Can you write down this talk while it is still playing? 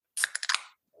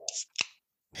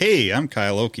Hey, I'm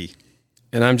Kyle Oakey.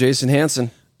 And I'm Jason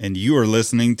Hansen. And you are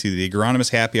listening to the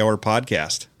Agronomist Happy Hour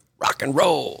podcast. Rock and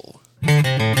roll.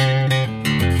 That's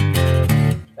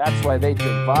why they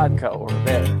drink vodka over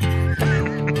there.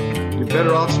 You're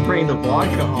better off spraying the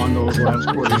vodka on those last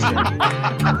quarters.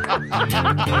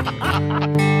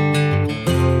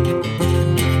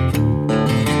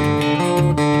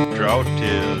 Drought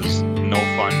is no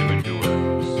fun to endure.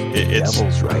 It's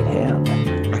Devil's right hand.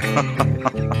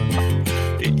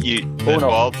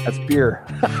 That's beer.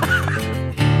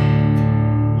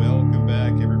 Welcome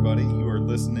back, everybody. You are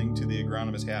listening to the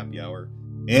Agronomist Happy Hour.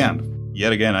 And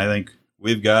yet again, I think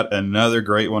we've got another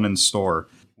great one in store.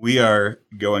 We are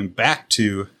going back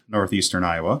to northeastern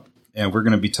Iowa, and we're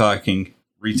going to be talking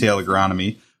retail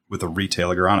agronomy with a retail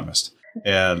agronomist.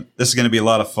 And this is going to be a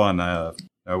lot of fun.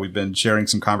 We've been sharing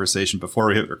some conversation before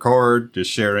we hit record,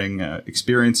 just sharing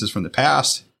experiences from the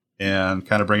past and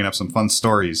kind of bringing up some fun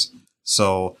stories.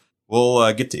 So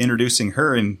we'll get to introducing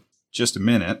her in just a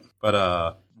minute.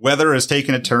 But weather has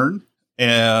taken a turn,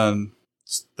 and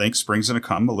I think spring's going to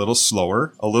come a little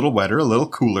slower, a little wetter, a little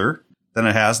cooler than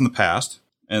it has in the past.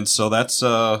 And so that's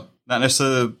not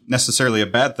necessarily a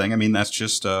bad thing. I mean, that's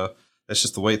just the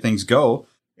way things go.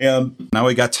 And now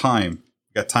we got time.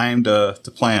 We got time to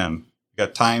plan. We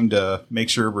got time to make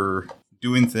sure we're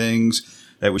doing things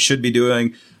that we should be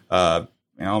doing.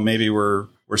 Maybe we're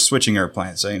switching our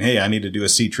plan, saying, hey, I need to do a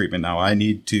seed treatment now. I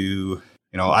need to,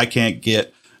 I can't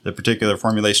get the particular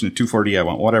formulation of 2,4-D I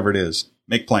want, whatever it is.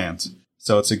 Make plans.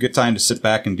 So it's a good time to sit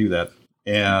back and do that.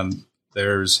 And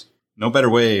there's no better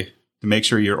way to make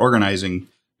sure you're organizing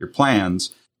your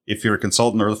plans if you're a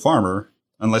consultant or the farmer,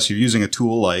 unless you're using a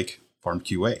tool like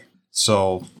FarmQA.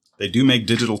 So they do make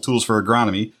digital tools for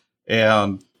agronomy,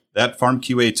 and that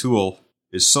FarmQA tool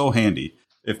is so handy.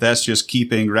 If that's just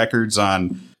keeping records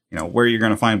on, where you're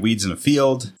going to find weeds in a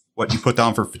field, what you put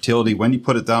down for fertility, when you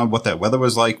put it down, what that weather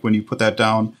was like when you put that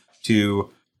down, to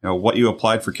what you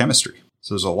applied for chemistry.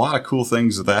 So there's a lot of cool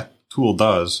things that tool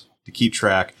does to keep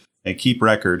track and keep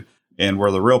record. And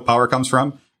where the real power comes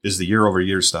from is the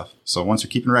year-over-year stuff. So once you're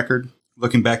keeping record,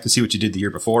 looking back to see what you did the year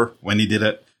before, when you did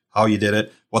it, how you did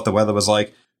it, what the weather was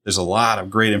like, there's a lot of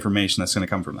great information that's going to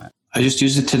come from that. I just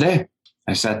used it today.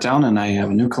 I sat down and I have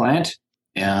a new client,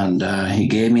 and he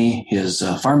gave me his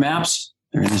farm maps.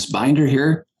 They're in this binder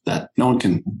here that no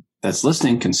one that's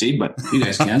listening can see, but you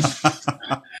guys can.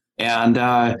 And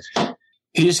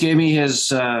he just gave me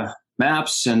his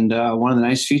maps, and one of the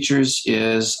nice features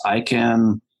is I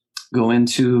can go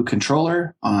into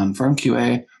Controller on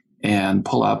FarmQA and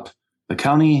pull up the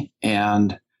county,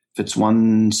 and if it's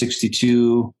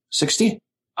 16260,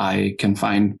 I can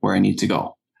find where I need to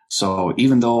go. So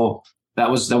even though that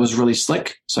was really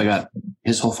slick, so I got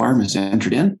his whole farm is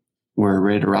entered in. We're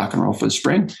ready to rock and roll for the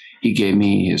spring. He gave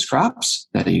me his crops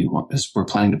that we're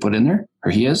planning to put in there,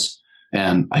 or he is,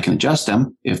 and I can adjust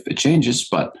them if it changes,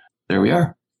 but there we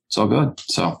are. It's all good.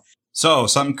 So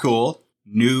something cool,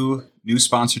 new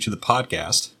sponsor to the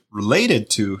podcast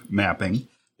related to mapping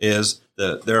is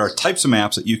there are types of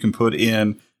maps that you can put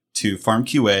in to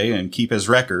FarmQA and keep as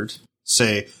record,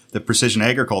 say the precision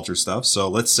agriculture stuff. So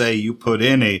let's say you put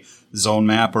in a zone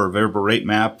map or a variable rate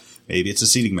map. Maybe it's a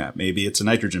seeding map. Maybe it's a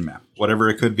nitrogen map, whatever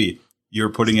it could be. You're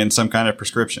putting in some kind of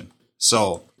prescription.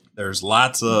 So there's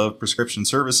lots of prescription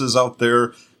services out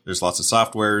there. There's lots of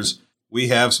softwares. We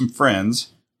have some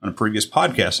friends on a previous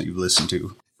podcast that you've listened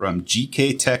to from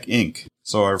GK Tech Inc.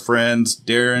 So our friends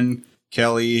Darren,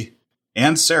 Kelly,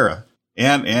 and Sarah,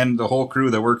 and the whole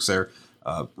crew that works there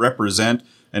represent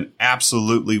an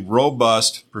absolutely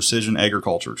robust precision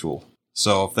agriculture tool.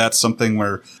 So if that's something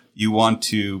where you want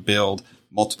to build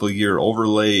multiple year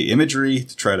overlay imagery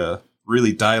to try to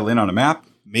really dial in on a map,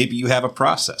 maybe you have a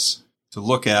process to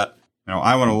look at.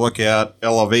 I want to look at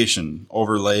elevation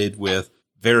overlaid with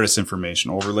various information,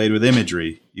 overlaid with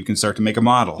imagery. You can start to make a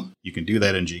model. You can do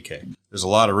that in GK. There's a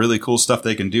lot of really cool stuff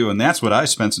they can do, and that's what I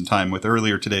spent some time with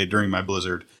earlier today during my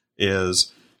blizzard,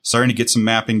 is starting to get some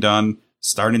mapping done,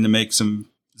 starting to make some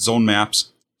zone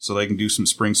maps so they can do some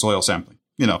spring soil sampling,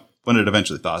 when it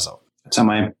eventually thaws out. That's on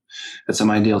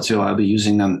my deal too. I'll be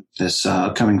using them this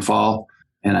coming fall,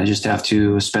 and I just have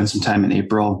to spend some time in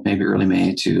April, maybe early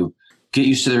May, to get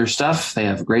used to their stuff. They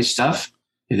have great stuff.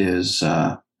 It is,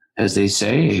 as they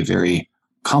say, a very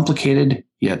complicated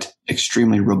yet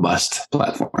extremely robust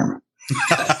platform.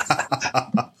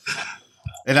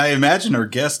 And I imagine our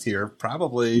guest here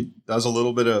probably does a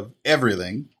little bit of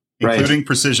everything, including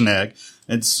precision ag.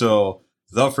 And so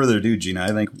without further ado, Gina, I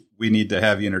think we need to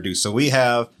have you introduced. So we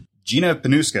have Gina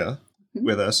Panuska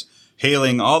with us,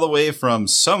 hailing all the way from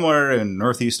somewhere in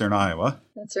northeastern Iowa.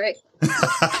 That's right.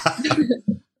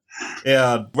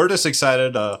 Yeah, we're just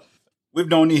excited. We've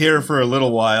known you here for a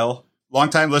little while. Long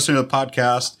time listener to the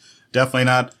podcast. Definitely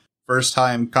not first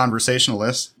time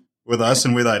conversationalist with us.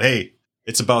 And we thought, hey,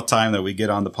 it's about time that we get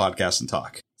on the podcast and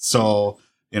talk. So,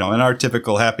 in our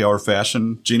typical happy hour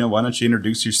fashion, Gina, why don't you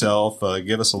introduce yourself,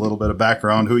 give us a little bit of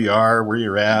background, who you are, where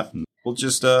you're at, and we'll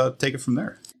just take it from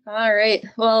there. All right.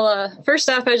 Well, first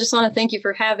off, I just want to thank you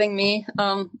for having me.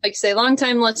 Like you say,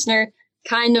 long-time listener,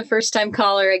 kind of first-time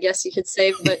caller, I guess you could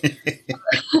say. But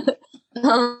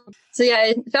so yeah,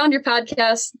 I found your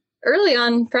podcast early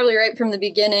on, probably right from the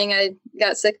beginning. I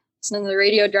got sick listening to the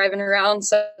radio driving around,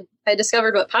 so I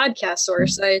discovered what podcasts were.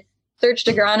 So I searched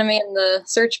agronomy in the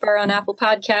search bar on Apple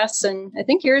Podcasts, and I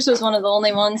think yours was one of the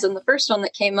only ones and the first one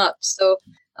that came up. So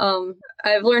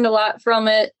I've learned a lot from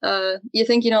it. You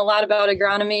think you know a lot about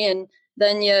agronomy, and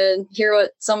then you hear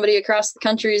what somebody across the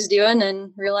country is doing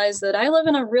and realize that I live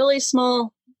in a really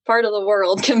small part of the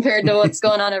world compared to what's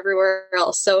going on everywhere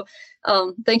else. So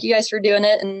thank you guys for doing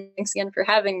it, and thanks again for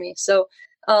having me. So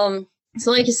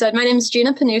like you said, my name is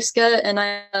Gina Panuska, and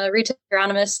I'm a retail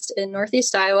agronomist in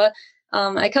Northeast Iowa.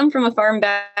 I come from a farm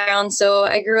background, so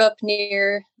I grew up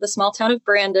near the small town of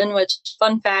Brandon, which,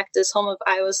 fun fact, is home of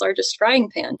Iowa's largest frying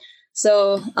pan.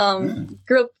 So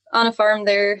grew up on a farm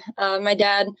there. My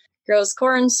dad grows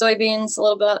corn, soybeans, a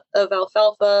little bit of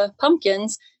alfalfa,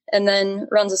 pumpkins, and then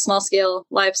runs a small-scale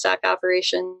livestock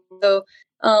operation. So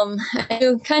I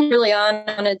knew kind of early on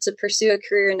I wanted to pursue a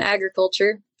career in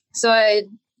agriculture. So I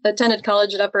attended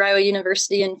college at Upper Iowa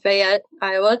University in Fayette,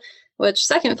 Iowa, which,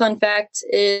 second fun fact,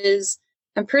 is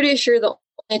I'm pretty sure the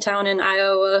only town in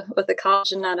Iowa with a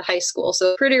college and not a high school.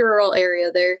 So pretty rural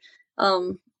area there.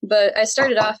 But I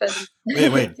started off as...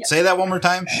 Wait. Yeah. Say that one more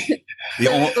time.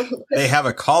 They have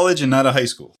a college and not a high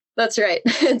school. That's right.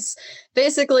 It's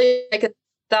basically like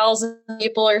 1,000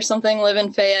 people or something live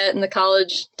in Fayette, and the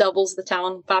college doubles the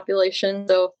town population.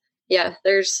 So yeah,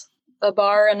 there's a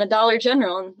bar and a Dollar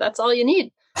General, and that's all you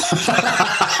need.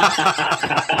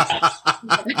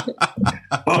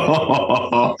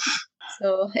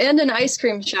 So, and an ice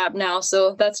cream shop now,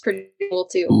 so that's pretty cool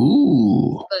too.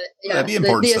 Ooh, but yeah, that'd be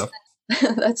important stuff.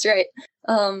 That's right.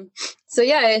 So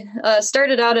yeah, I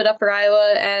started out at Upper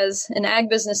Iowa as an ag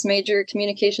business major,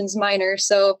 communications minor.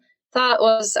 So thought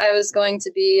was I was going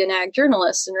to be an ag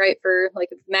journalist and write for like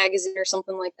a magazine or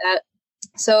something like that.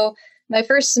 So my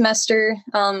first semester,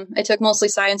 I took mostly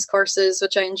science courses,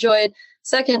 which I enjoyed.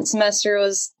 Second semester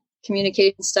was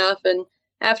communication stuff. And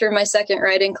after my second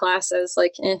writing class, I was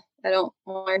like, I don't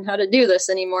want to learn how to do this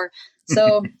anymore.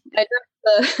 So I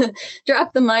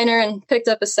dropped the minor and picked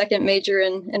up a second major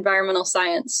in environmental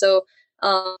science. So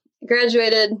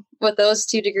graduated with those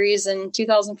 2 degrees in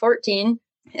 2014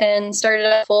 and started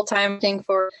out full-time working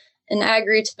for an ag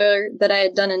retailer that I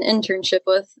had done an internship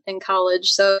with in college.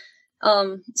 So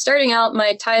starting out,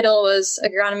 my title was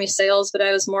agronomy sales, but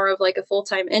I was more of like a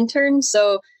full-time intern.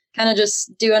 So kind of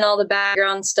just doing all the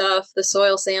background stuff, the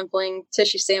soil sampling,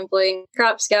 tissue sampling,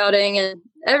 crop scouting, and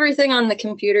everything on the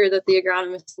computer that the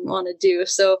agronomist didn't want to do.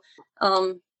 So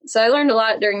I learned a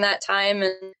lot during that time.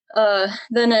 And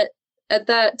then at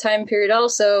that time period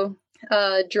also,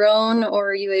 drone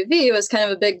or UAV was kind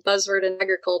of a big buzzword in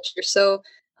agriculture. So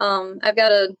I've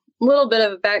got a little bit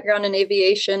of a background in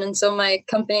aviation. And so my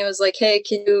company was like, hey,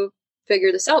 can you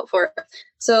figure this out for us?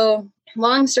 So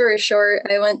long story short,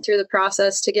 I went through the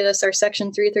process to get us our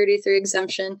Section 333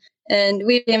 exemption, and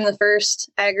we became the first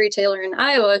ag retailer in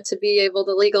Iowa to be able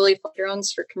to legally fly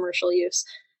drones for commercial use.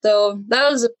 So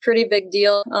that was a pretty big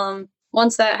deal.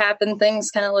 Once that happened,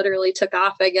 things kind of literally took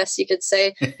off, I guess you could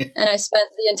say. And I spent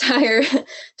the entire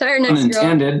next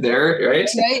unintended there, right?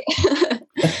 Right.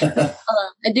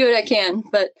 I do what I can,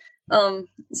 but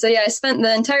so yeah, I spent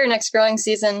the entire next growing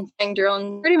season flying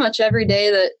drone pretty much every day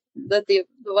that the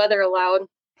weather allowed.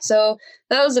 So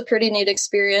that was a pretty neat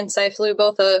experience. I flew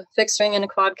both a fixed wing and a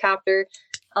quadcopter,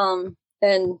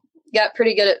 and got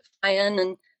pretty good at flying.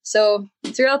 And so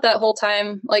throughout that whole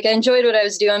time, like, I enjoyed what I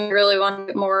was doing, really wanted to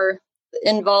get more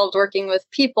involved working with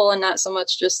people and not so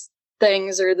much just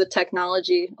things or the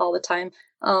technology all the time.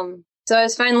 So I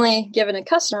was finally given a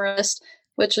customer list,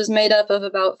 which was made up of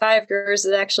about 5 growers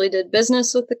that actually did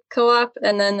business with the co-op,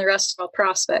 and then the rest were all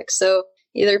prospects. So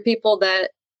either people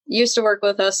that used to work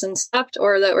with us and stopped,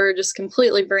 or that were just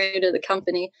completely brand new to the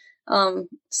company.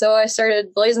 So I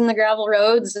started blazing the gravel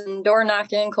roads and door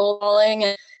knocking, cold calling,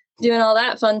 and doing all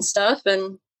that fun stuff,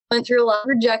 and went through a lot of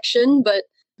rejection, but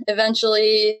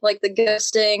eventually, like, the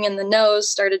ghosting and the no's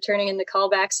started turning into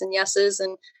callbacks and yeses.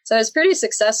 And so I was pretty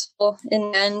successful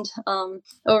in the end.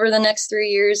 Over the next 3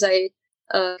 years, I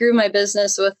grew my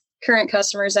business with current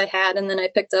customers I had, and then I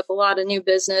picked up a lot of new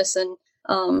business. And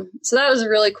So that was a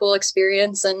really cool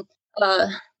experience. And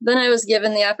then I was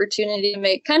given the opportunity to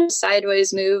make kind of a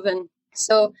sideways move. And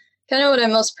so kind of what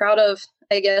I'm most proud of,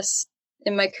 I guess,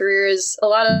 in my career is a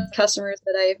lot of customers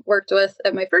that I worked with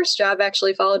at my first job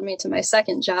actually followed me to my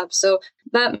second job. So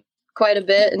that quite a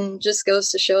bit, and just goes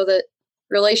to show that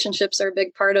relationships are a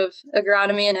big part of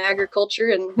agronomy and agriculture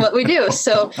and what we do.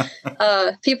 So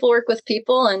people work with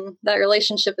people, and that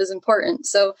relationship is important.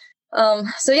 So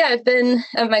yeah, I've been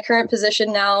at my current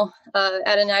position now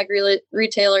at an ag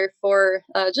retailer for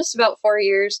just about 4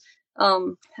 years.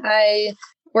 I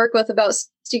work with about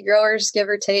 60 growers, give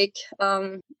or take.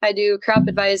 I do crop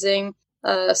advising,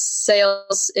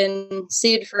 sales in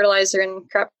seed, fertilizer, and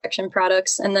crop protection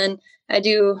products. And then I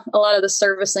do a lot of the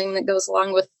servicing that goes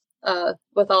along with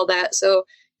all that. So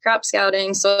crop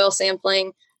scouting, soil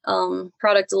sampling,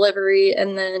 product delivery.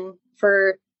 And then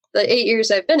for the 8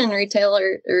 years I've been in retail,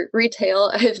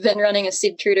 I've been running a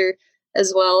seed treater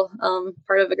as well,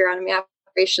 part of agronomy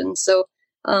operations. So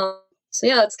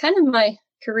yeah, that's kind of my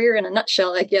career in a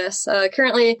nutshell, I guess.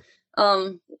 Currently,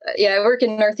 I work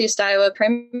in Northeast Iowa,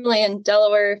 primarily in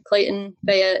Delaware, Clayton,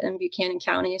 Fayette, and Buchanan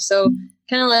County. So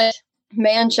kind of like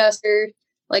Manchester,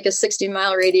 like a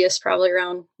 60-mile radius probably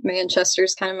around Manchester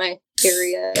is kind of my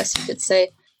area, I guess you could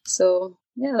say. So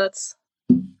yeah, that's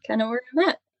kind of where I'm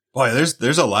at. Boy,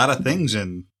 there's a lot of things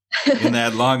in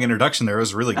that long introduction there. It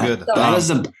was really good.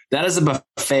 That is a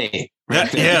buffet. Right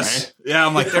there, yes. Right? Yeah,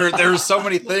 I'm like there's so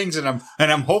many things, and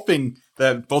I'm hoping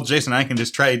that both Jason and I can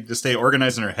just try to stay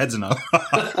organized in our heads enough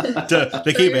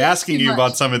to keep asking you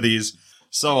about some of these.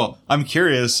 So I'm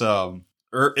curious.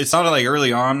 It sounded like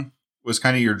early on was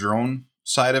kind of your drone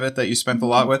side of it that you spent a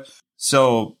lot with.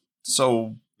 So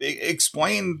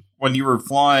explain when you were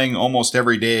flying almost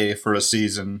every day for a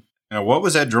season. You know, what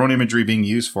was that drone imagery being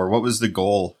used for? What was the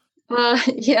goal?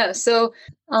 Yeah. So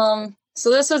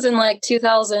this was in like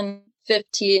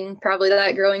 2015, probably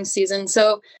that growing season.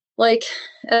 So like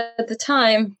at the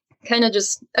time, kind of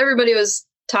just everybody was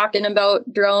talking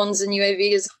about drones and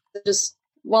UAVs, just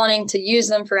wanting to use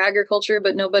them for agriculture,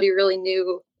 but nobody really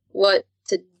knew what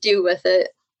to do with it,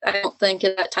 I don't think,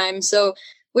 at that time. So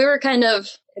we were kind of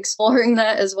exploring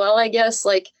that as well, I guess.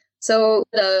 Like, so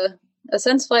a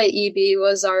SenseFlight EB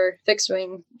was our fixed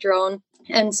wing drone.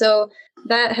 And so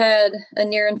that had a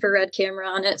near infrared camera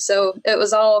on it. So it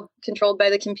was all controlled by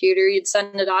the computer. You'd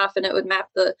send it off and it would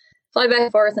fly back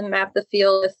and forth and map the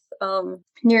field with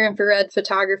near infrared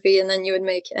photography. And then you would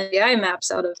make NDI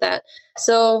maps out of that.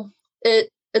 So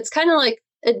it's kind of like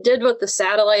it did what the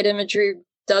satellite imagery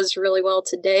does really well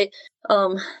today.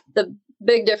 The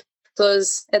big difference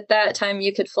was at that time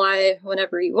you could fly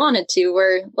whenever you wanted to,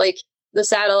 where like the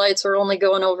satellites were only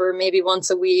going over maybe once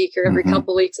a week or every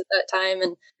couple weeks at that time.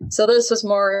 And so this was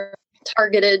more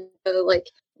targeted to like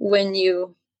when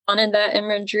you wanted that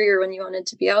imagery or when you wanted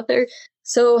to be out there.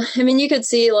 So, I mean, you could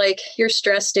see like your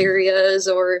stressed areas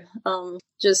or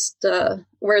just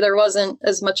where there wasn't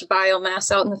as much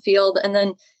biomass out in the field. And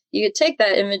then you could take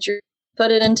that imagery,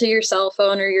 put it into your cell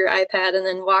phone or your iPad, and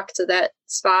then walk to that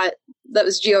spot that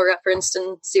was geo-referenced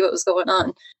and see what was going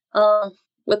on.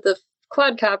 With the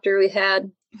quadcopter we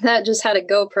had, that just had a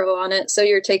GoPro on it. So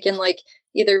you're taking like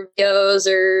either videos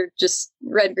or just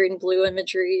red, green, blue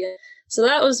imagery. So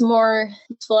that was more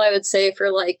useful, I would say, for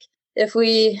like if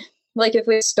we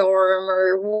storm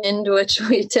or wind, which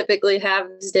we typically have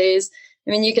these days.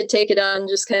 I mean, you could take it on and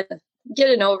just kind of get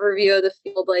an overview of the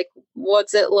field, like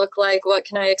what's it look like, what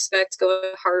can I expect going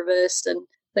to harvest, and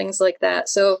things like that.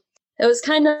 So it was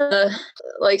kind of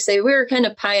like, say, we were kind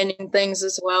of pioneering things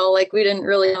as well. Like we didn't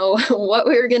really know what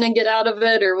we were going to get out of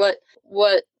it or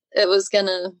what it was going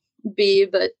to be.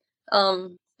 But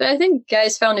I think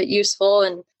guys found it useful,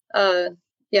 and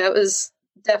it was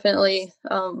definitely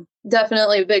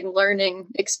a big learning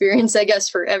experience, I guess,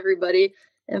 for everybody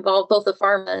involved, both the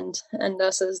farm and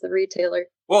us as the retailer.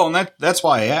 Well, and that's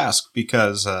why I ask,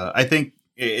 because I think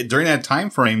during that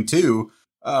time frame too,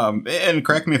 and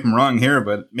correct me if I'm wrong here,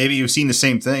 but maybe you've seen the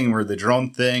same thing where the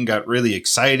drone thing got really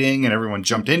exciting and everyone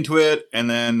jumped into it, and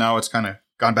then now it's kind of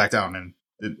gone back down. And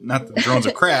not that the drones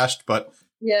have crashed, but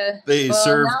they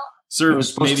serve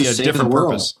maybe a different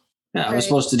purpose. Yeah, I was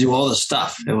supposed to do all this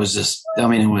stuff. It was just, I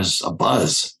mean, it was a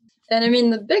buzz. And I mean,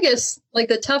 the biggest, like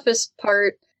the toughest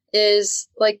part is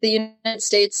like the United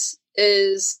States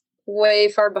is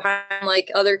way far behind like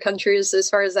other countries as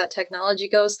far as that technology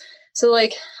goes. So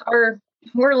like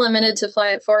we're limited to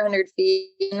fly at 400 feet,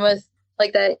 and with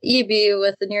like that EB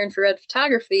with the near infrared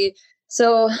photography.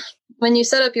 So when you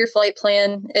set up your flight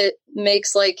plan, it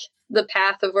makes like the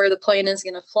path of where the plane is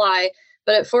going to fly.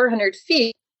 But at 400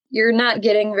 feet, you're not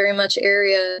getting very much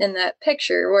area in that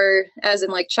picture, where as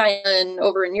in like China and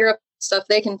over in Europe stuff,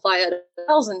 they can fly at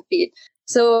 1,000 feet.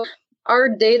 So our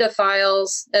data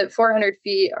files at 400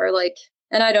 feet are like,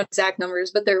 and I don't know exact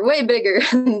numbers, but they're way bigger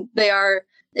than they are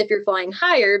if you're flying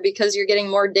higher, because you're getting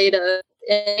more data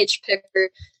in each picture.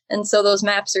 And so those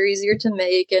maps are easier to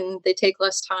make and they take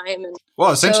less time. And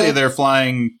well, essentially they're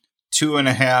flying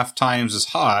 2.5 times as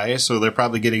high. So they're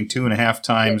probably getting 2.5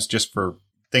 times, just for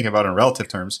thinking about it in relative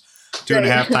terms,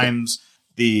 2.5 times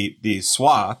the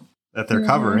swath that they're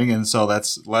covering. And so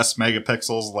that's less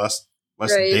megapixels, less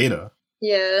data.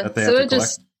 Yeah. That they have to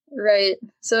collect. Right.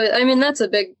 So, I mean, that's a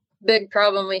big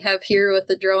problem we have here with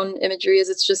the drone imagery is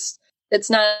it's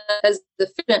not as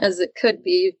efficient as it could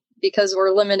be because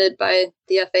we're limited by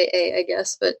the FAA, I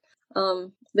guess. But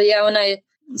yeah,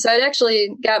 I'd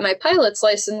actually got my pilot's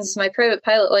license, my private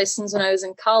pilot license when I was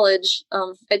in college.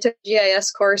 I took a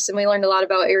GIS course and we learned a lot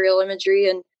about aerial imagery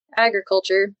and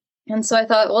agriculture. And so I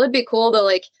thought, well, it'd be cool to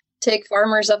like take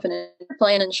farmers up in an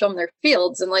airplane and show them their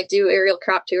fields and like do aerial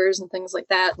crop tours and things like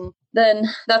that. And then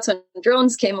that's when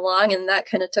drones came along and that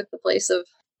kind of took the place of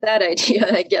that idea,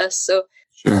 I guess. So,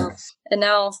 sure. And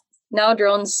now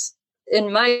drones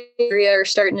in my area are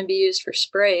starting to be used for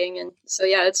spraying. And so,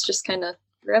 yeah, it's just kind of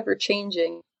forever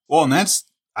changing. Well, and that's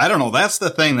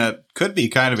the thing that could be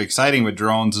kind of exciting with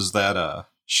drones is that,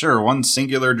 sure, one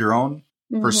singular drone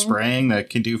for spraying that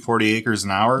can do 40 acres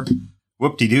an hour,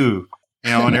 whoop-de-doo.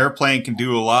 An airplane can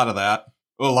do a lot of that.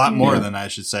 Well, a lot more than I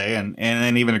should say. And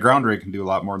then even a ground rig can do a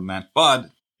lot more than that. But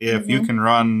if you can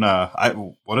run,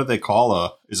 what do they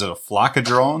call is it a flock of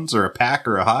drones or a pack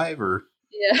or a hive or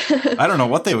I don't know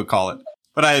what they would call it.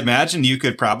 But I imagine you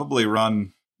could probably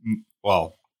run,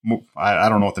 well, I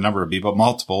don't know what the number would be, but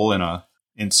multiple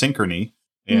in synchrony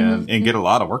and get a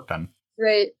lot of work done.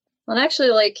 Right. Well, actually,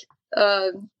 like,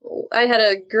 I had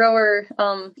a grower,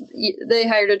 they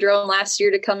hired a drone last year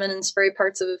to come in and spray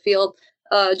parts of a field,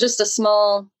 just a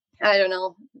small, I don't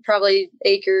know, probably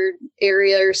acre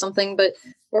area or something, but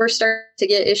we're starting to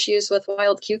get issues with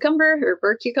wild cucumber or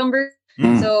burr cucumber.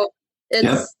 So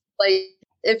it's like,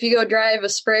 if you go drive a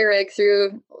spray rig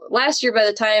through last year, by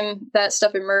the time that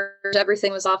stuff emerged,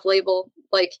 everything was off label,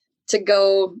 like to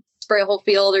go spray a whole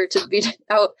field or to be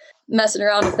out messing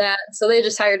around with that. So they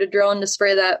just hired a drone to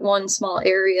spray that one small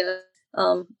area.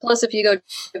 Plus, if you go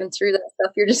driving through that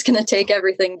stuff, you're just going to take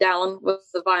everything down with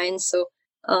the vines. So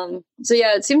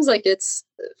yeah, it seems like it's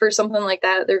for something like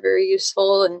that. They're very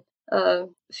useful. And a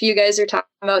few guys are talking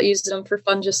about using them for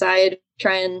fungicide,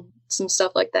 trying some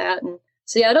stuff like that. And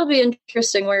so yeah, it'll be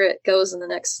interesting where it goes in the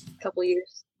next couple of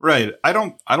years. Right. I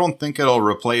don't think it'll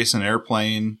replace an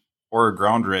airplane or a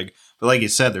ground rig. But like you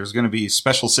said, there's going to be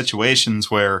special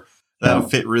situations where that'll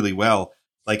fit really well.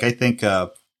 Like I think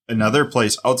another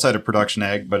place outside of production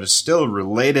ag, but is still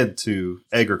related to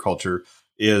agriculture,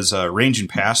 is range and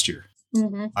pasture.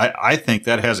 I think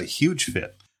that has a huge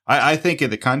fit. I think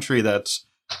in the country that's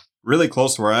really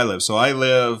close to where I live. So I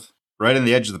live right in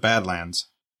the edge of the Badlands.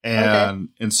 And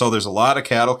so there's a lot of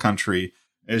cattle country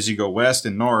as you go west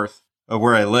and north of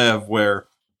where I live, where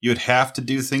you'd have to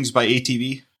do things by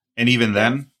ATV. And even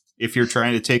then, if you're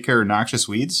trying to take care of noxious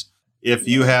weeds, if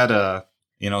you had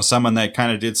someone that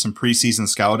kind of did some preseason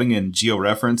scouting and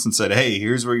georeference and said, hey,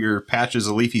 here's where your patches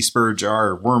of leafy spurge are,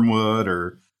 or wormwood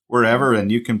or wherever,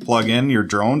 and you can plug in your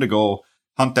drone to go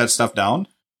hunt that stuff down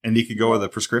and you could go with a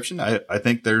prescription. I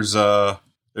think there's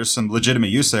some legitimate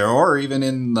use there. Or even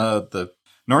in the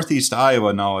Northeast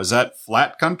Iowa now, is that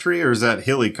flat country or is that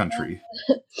hilly country?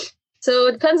 So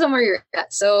it depends on where you're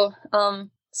at. So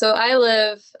I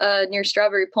live near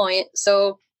Strawberry Point.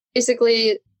 So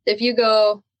basically, if you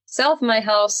go south of my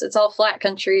house, it's all flat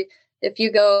country. If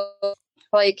you go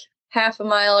like half a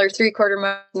mile or 3/4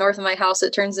 mile north of my house,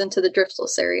 it turns into the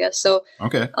driftless area. So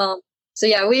so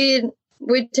yeah, we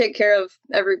take care of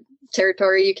every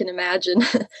territory you can imagine.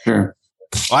 Sure.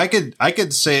 Well, I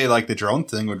could say like the drone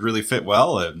thing would really fit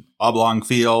well in oblong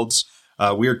fields,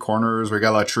 weird corners where you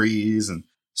got a lot of trees and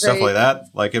stuff like that.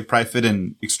 Like it'd probably fit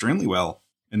in extremely well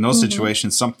in those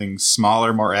situations. Something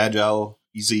smaller, more agile,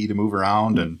 easy to move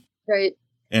around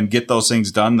and get those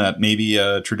things done that maybe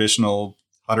a traditional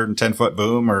 110-foot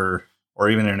boom or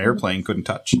even an airplane couldn't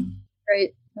touch.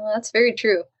 Right. Well, that's very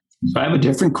true. So I have a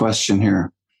different question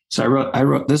here. So I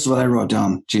wrote this is what I wrote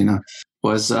down, Gina,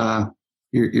 was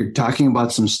you're talking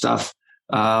about some stuff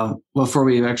before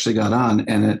we actually got on,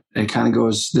 and it kind of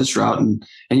goes this route, and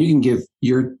you can give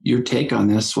your take on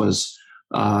this. Was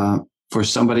for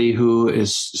somebody who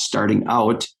is starting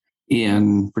out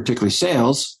in particularly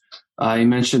sales, you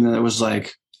mentioned that it was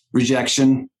like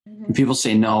rejection, and people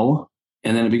say no,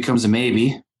 and then it becomes a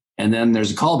maybe, and then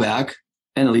there's a callback,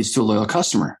 and it leads to a loyal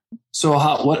customer. So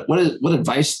what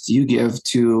advice do you give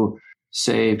to,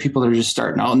 say, people that are just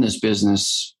starting out in this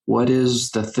business? What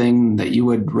is the thing that you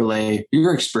would relay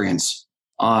your experience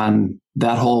on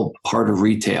that whole part of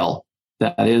retail?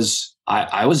 That is,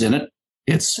 I was in it.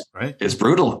 It's right. It's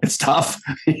brutal. It's tough.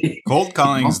 Cold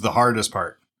calling is the hardest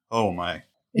part. Oh my.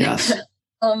 Yes.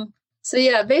 So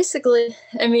yeah, basically,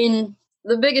 I mean,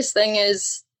 the biggest thing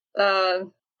is, I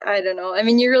don't know. I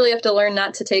mean, you really have to learn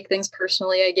not to take things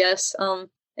personally, I guess. I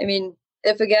mean,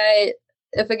 if a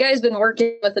guy's been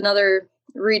working with another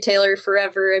retailer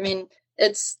forever, I mean,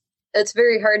 it's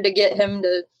very hard to get him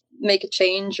to make a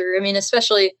change, or, I mean,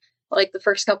 especially like the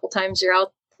first couple times you're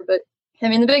out there. But I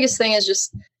mean, the biggest thing is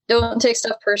just don't take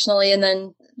stuff personally, and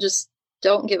then just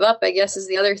don't give up, I guess, is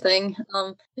the other thing.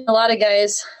 A lot of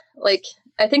guys, like,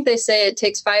 I think they say it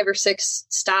takes 5 or 6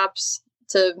 stops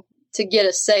to get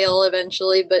a sale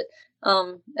eventually, but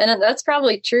and that's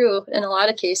probably true in a lot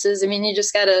of cases. I mean, you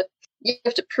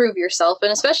have to prove yourself,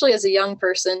 and especially as a young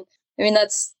person, I mean,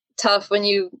 that's tough when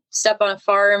you step on a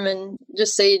farm and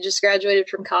just say you just graduated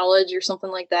from college or something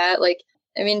like that. Like,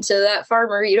 I mean, to that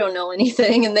farmer, you don't know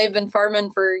anything, and they've been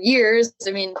farming for years.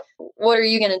 I mean, what are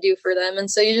you going to do for them?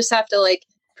 And so you just have to, like,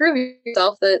 prove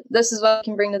yourself that this is what I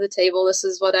can bring to the table. This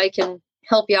is what I can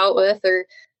help you out with. Or,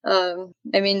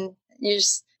 I mean, you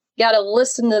just got to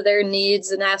listen to their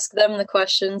needs and ask them the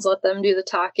questions, let them do the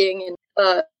talking. And,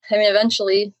 I mean,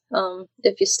 eventually,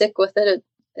 if you stick with it,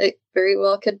 it very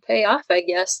well could pay off, I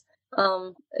guess.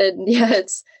 And yeah,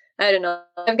 I don't know.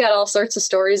 I've got all sorts of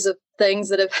stories of things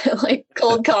that have like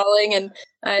cold calling, and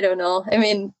I don't know. I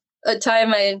mean, a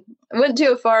time I went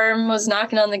to a farm, was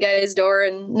knocking on the guy's door,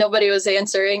 and nobody was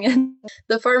answering. And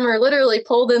the farmer literally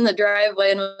pulled in the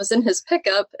driveway and was in his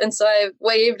pickup. And so I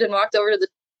waved and walked over to the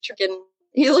truck, and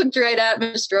he looked right at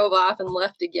me, just drove off and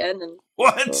left again. And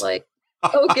what? was like,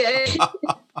 okay.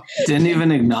 Didn't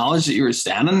even acknowledge that you were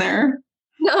standing there?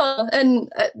 No,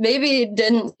 and maybe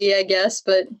didn't see, I guess,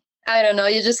 but I don't know.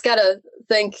 You just got to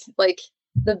think like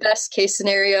the best case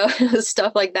scenario,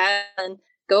 stuff like that, and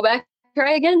go back,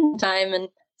 try again time. And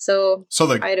so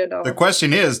I don't know. The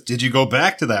question is, did you go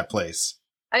back to that place?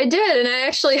 I did, and I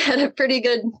actually had a pretty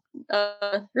good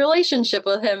relationship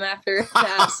with him after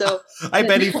that. So I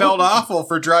bet he felt awful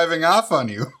for driving off on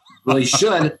you. Well, he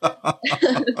should.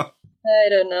 I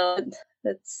don't know.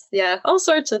 It's all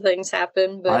sorts of things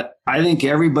happen. But I think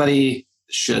everybody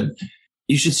should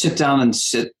sit down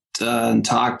and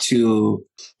talk to.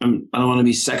 I don't want to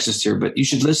be sexist here, but you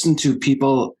should listen to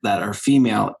people that are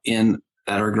female that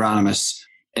are agronomists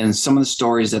and some of the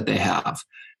stories that they have,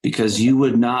 because you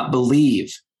would not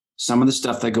believe some of the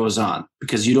stuff that goes on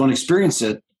because you don't experience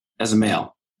it as a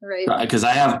male. Right. Because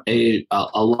I have a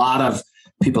lot of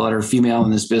people that are female in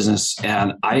this business,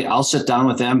 and I'll sit down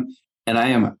with them and I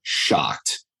am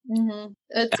shocked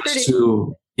as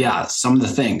to some of the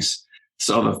things.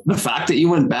 So the fact that you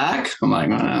went back, I'm like,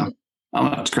 oh, I'm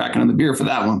gonna have to crack another beer for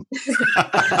that one.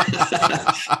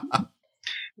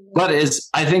 But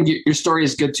I think your story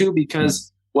is good too,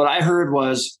 because what I heard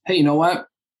was, hey, you know what?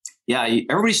 Yeah,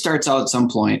 everybody starts out at some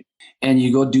point, and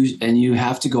you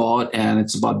have to go out, and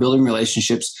it's about building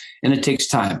relationships, and it takes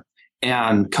time.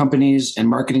 And companies and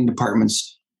marketing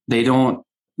departments, they don't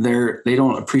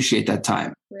appreciate that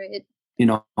time. Right. You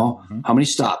know, how many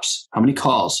stops, how many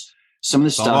calls, some of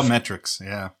the stuff. All metrics.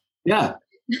 Yeah. Yeah.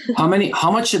 How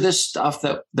much of this stuff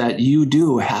that you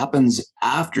do happens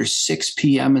after 6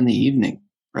 p.m. in the evening,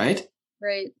 right?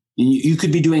 Right. You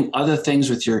could be doing other things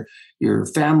with your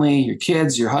family, your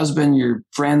kids, your husband, your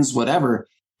friends, whatever,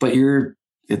 but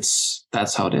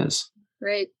that's how it is.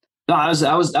 Right. No,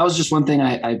 that was just one thing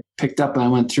I picked up and I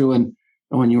went through, and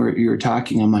when you were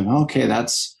talking, I'm like, okay,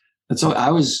 that's all. I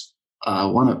always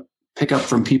want to pick up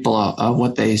from people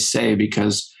what they say,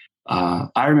 because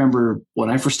I remember when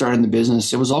I first started in the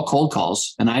business, it was all cold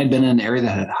calls, and I had been in an area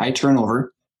that had high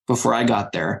turnover before I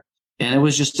got there. And it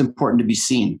was just important to be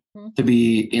seen, to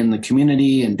be in the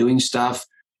community and doing stuff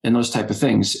and those type of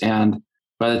things. And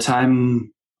by the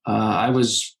time I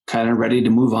was kind of ready to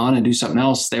move on and do something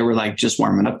else, they were like just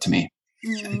warming up to me.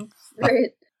 Right.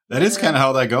 That is kind of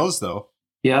how that goes, though.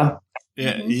 Yeah.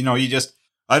 Yeah. You know,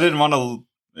 I didn't want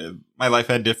to, my life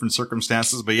had different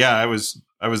circumstances, but yeah, I was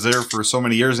there for so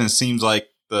many years, and it seems like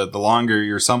the longer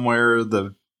you're somewhere,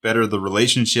 the better the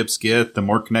relationships get, the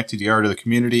more connected you are to the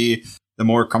community, the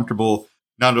more comfortable,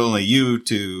 not only you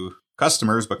to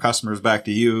customers, but customers back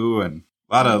to you. And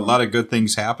a lot of good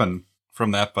things happen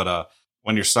from that. But,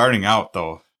 when you're starting out,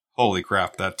 though, holy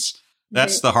crap, that's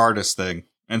the hardest thing.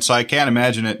 And so I can't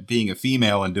imagine it being a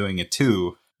female and doing it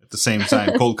too at the same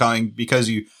time, cold calling,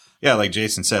 because like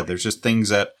Jason said, there's just things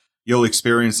that you'll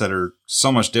experience that are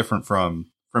so much different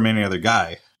from any other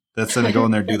guy that's going to go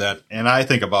in there and do that. And I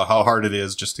think about how hard it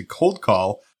is just to cold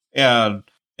call and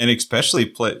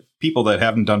especially people that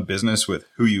haven't done business with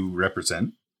who you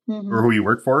represent or who you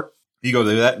work for. You go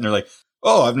do that and they're like,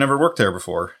 oh, I've never worked there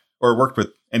before or worked with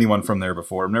anyone from there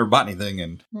before. I've never bought anything.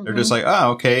 And they're just like,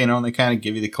 oh, okay. And they kind of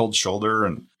give you the cold shoulder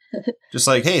and just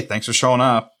like, hey, thanks for showing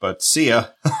up, but see ya.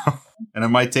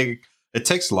 And it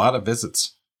takes a lot of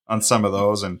visits on some of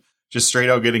those and just straight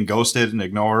out getting ghosted and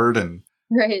ignored. And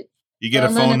right. You get a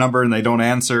phone number and they don't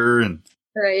answer. And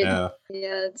right. Yeah.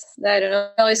 I don't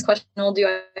know. I always question, well, do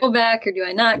I go back or do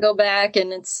I not go back?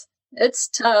 And it's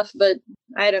tough, but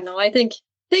I don't know. I think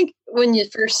when you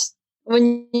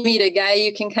meet a guy,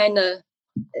 you can kind of,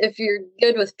 if you're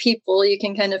good with people, you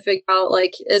can kind of figure out,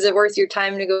 like, is it worth your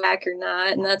time to go back or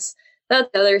not? And that's the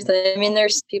other thing. I mean,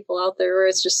 there's people out there where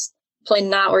it's just plain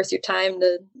not worth your time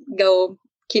to go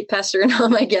keep pestering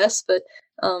them, I guess. But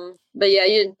yeah,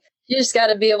 you just got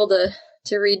to be able to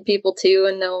read people too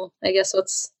and know, I guess,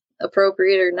 what's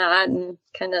appropriate or not, and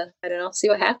kind of, I don't know, see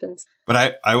what happens.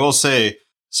 But I will say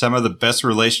some of the best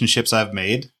relationships I've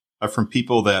made are from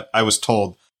people that I was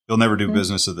told, you'll never do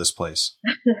business at this place.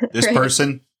 This right.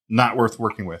 person, not worth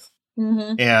working with.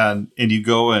 And you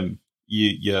go and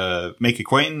you make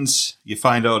acquaintance, you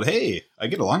find out, hey, I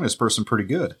get along with this person pretty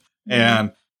good.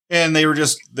 And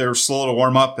they're slow to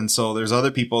warm up. And so there's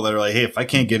other people that are like, hey, if I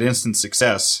can't get instant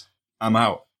success, I'm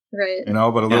out. Right.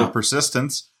 But a little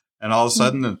persistence. And all of a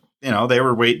sudden, they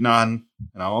were waiting on,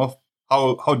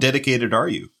 how dedicated are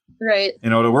you? Right.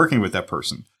 To working with that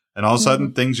person. And all of a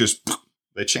sudden things just,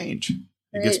 they change.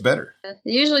 It gets better. It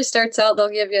usually starts out, they'll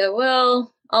give you,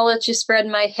 well, I'll let you spread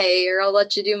my hay, or I'll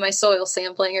let you do my soil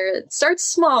sampling, or it starts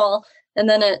small and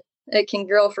then it can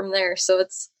grow from there. So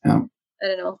it's, I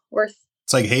don't know,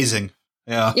 it's like hazing.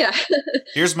 Yeah. Yeah.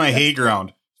 Here's my hay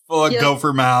ground full of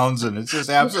gopher mounds, and it's just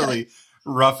absolutely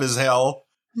rough as hell.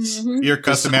 Your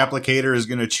custom applicator is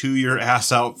going to chew your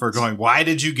ass out for going, why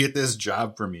did you get this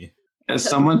job for me? As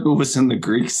someone who was in the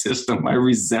Greek system, I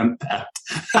resent that.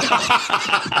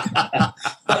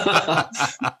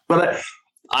 But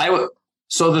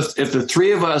if the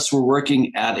three of us were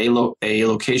working at a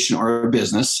location or a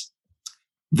business,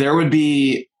 there would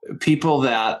be people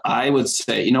that I would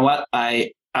say, you know what,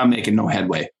 I'm making no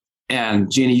headway.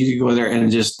 And Jeannie, you could go there and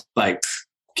just like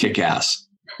kick ass.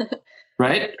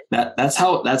 Right? That's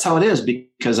how it is,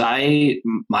 because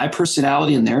my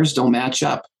personality and theirs don't match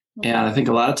up. And I think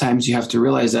a lot of times you have to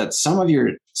realize that some of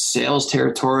your sales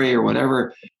territory or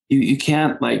whatever, you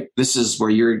can't, like, this is where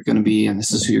you're going to be and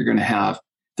this is who you're going to have.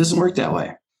 It doesn't work that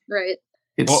way. Right.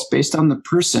 It's based on the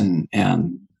person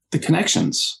and the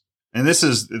connections. And this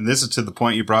is to the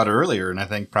point you brought earlier. And I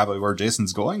think probably where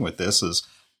Jason's going with this is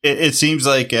it seems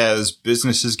like as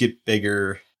businesses get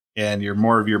bigger and you're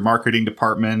more of your marketing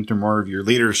department or more of your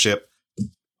leadership,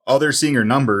 all they're seeing are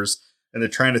numbers and they're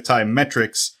trying to tie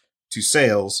metrics to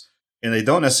sales, and they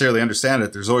don't necessarily understand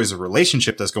that there's always a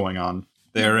relationship that's going on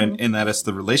there, and that it's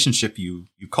the relationship you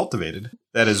cultivated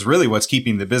that is really what's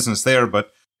keeping the business there.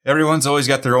 But everyone's always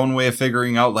got their own way of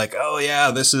figuring out, like, oh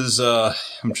yeah, this is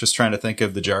I'm just trying to think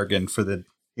of the jargon for the,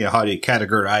 how do you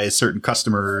categorize certain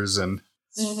customers and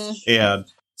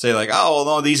say like, oh,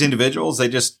 well, no, these individuals,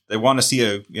 they want to see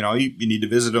you need to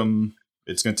visit them.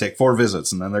 It's going to take 4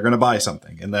 visits and then they're going to buy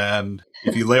something. And then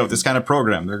if you lay out this kind of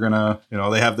program, they're going to,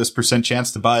 they have this %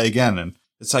 chance to buy again. And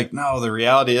it's like, no, the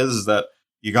reality is that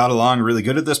you got along really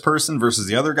good at this person versus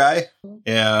the other guy.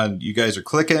 And you guys are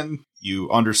clicking. You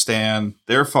understand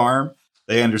their farm.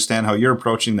 They understand how you're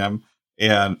approaching them.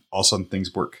 And all of a sudden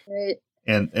things work. Right.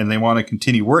 And they want to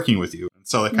continue working with you. And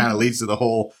so it kind of leads to the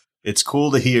whole, it's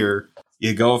cool to hear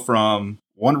you go from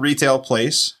one retail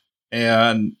place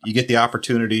and you get the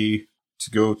opportunity to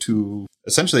go to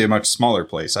essentially a much smaller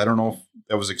place. I don't know if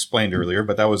that was explained earlier,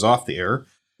 but that was off the air.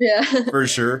 Yeah, for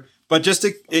sure. But just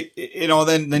then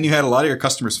you had a lot of your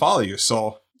customers follow you.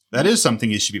 So that is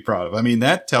something you should be proud of. I mean,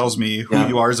 that tells me who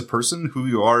you are as a person, who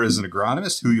you are as an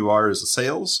agronomist, who you are as a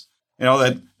sales,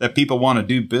 that people want to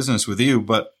do business with you.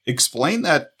 But explain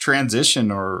that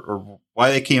transition or why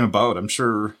they came about. I'm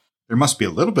sure there must be a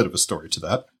little bit of a story to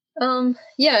that.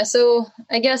 Yeah. So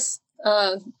I guess,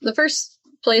 the first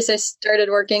place I started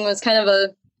working was kind of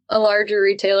a larger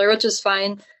retailer, which is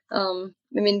fine. I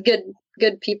mean,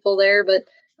 good people there, but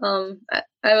I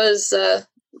was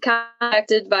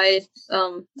contacted by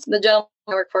the gentleman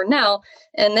I work for now,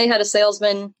 and they had a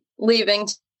salesman leaving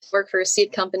to work for a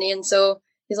seed company, and so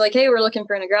he's like, "Hey, we're looking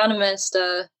for an agronomist.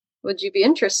 Would you be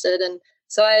interested?" And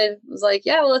so I was like,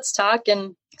 "Yeah, well, let's talk."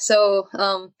 And so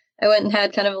I went and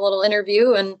had kind of a little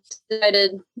interview and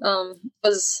decided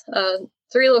was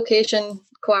 3-location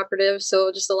cooperative,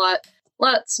 so just a lot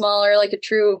smaller, like a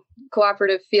true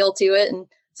cooperative feel to it. And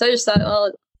so I just thought, well,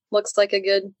 it looks like a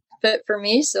good fit for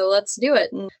me, so let's do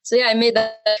it. And so yeah, I made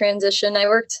that transition. I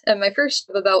worked at my first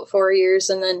job about 4 years,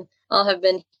 and then I'll have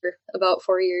been here about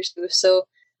 4 years too. So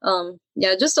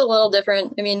yeah, just a little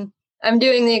different. I mean, I'm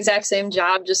doing the exact same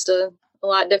job, just a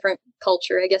lot different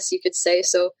culture, I guess you could say.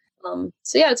 So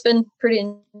yeah, it's been pretty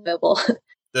enjoyable.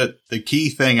 The key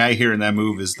thing I hear in that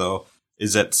move is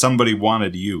that somebody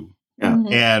wanted you. Yeah.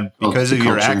 Mhm. And because of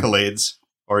your culture. accolades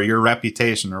or your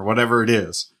reputation or whatever it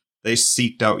is, they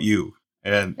seeked out you.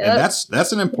 And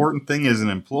that's an important thing as an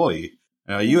employee.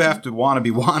 You have to want to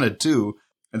be wanted too.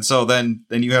 And so then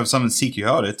you have someone seek you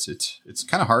out. It's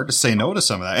kind of hard to say no to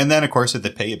some of that. And then of course if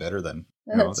they pay you better, then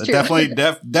That's that true.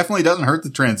 definitely doesn't hurt the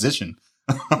transition.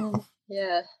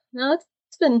 Yeah, no,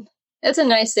 it's a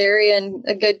nice area and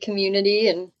a good community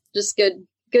and just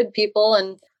good people,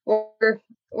 and we're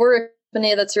a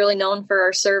company that's really known for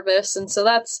our service, and so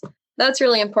that's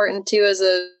really important too as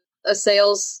a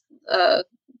sales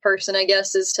person, I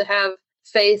guess, is to have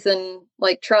faith and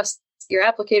like trust your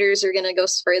applicators are going to go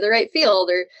spray the right field,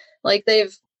 or like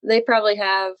they probably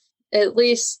have at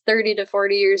least 30 to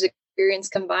 40 years experience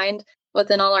combined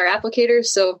within all our applicators.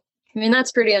 So I mean,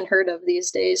 that's pretty unheard of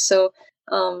these days. So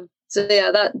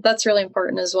yeah, that's really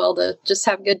important as well, to just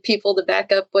have good people to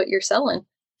back up what you're selling.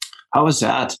 How is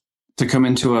that to come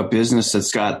into a business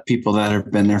that's got people that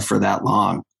have been there for that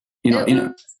long? You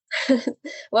know.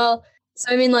 Well,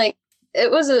 so I mean, like,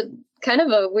 it was a kind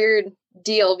of a weird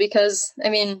deal because I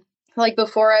mean, like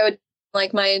before I would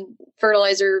like my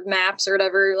fertilizer maps or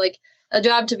whatever, like a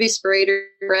job to be sprayed or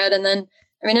read, and then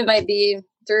I mean, it might be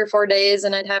 3 or 4 days,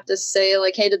 and I'd have to say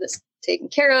like, hey, did this taken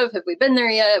care of? Have we been there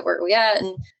yet? Where are we at?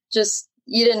 And just,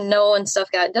 you didn't know when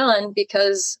stuff got done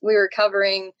because we were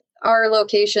covering, our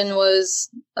location was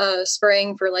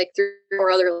spraying for like 3 or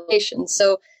 4 other locations.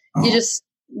 So you just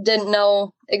didn't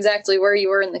know exactly where you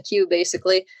were in the queue,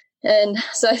 basically. And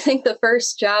so I think the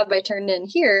first job I turned in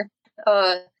here,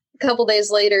 a couple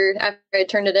days later after I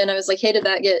turned it in, I was like, hey,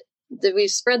 did we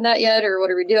spread that yet? Or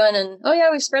what are we doing? And oh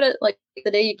yeah, we spread it like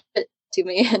the day you gave it to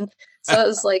me. And so I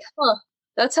was like, huh,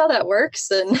 that's how that works.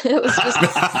 And it was just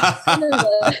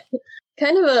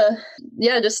kind of a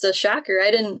just a shocker.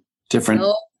 I didn't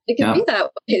know it could be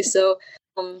that way. So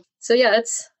yeah,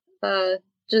 it's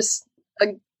just a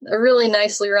really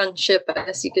nicely run ship, I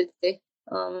guess you could say.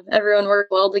 Everyone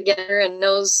worked well together and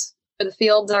knows where the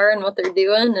fields are and what they're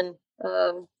doing.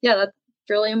 And that's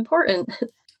really important.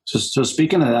 So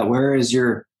speaking of that, where is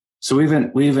so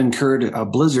we've incurred a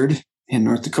blizzard in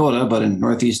North Dakota, but in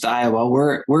Northeast Iowa,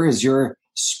 where is your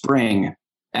spring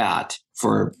at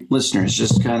for listeners?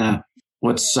 Just kind of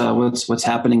what's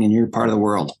happening in your part of the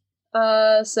world.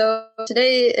 So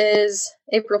today is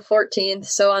April 14th.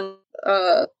 So on,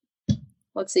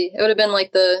 let's see, it would have been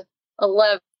like the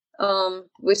 11th.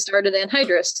 We started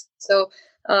anhydrous. So,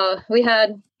 we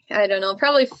had, I don't know,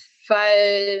 probably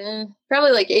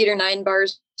like 8 or 9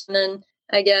 bars. And then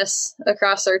I guess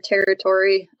across our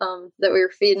territory, that we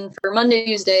were feeding for Monday,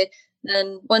 Tuesday.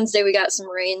 Then Wednesday we got some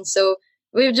rain. So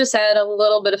we've just had a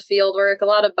little bit of field work. A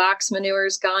lot of box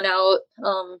manure's gone out.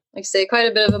 Like I say, quite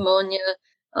a bit of ammonia.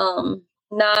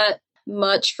 Not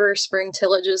much for spring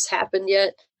tillages happened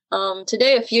yet.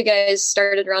 Today, a few guys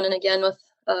started running again with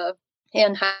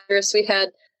anhydrous. We had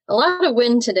a lot of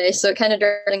wind today, so it kind of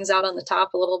dried things out on the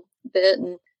top a little bit.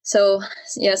 And so,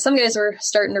 yeah, some guys were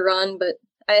starting to run, but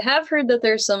I have heard that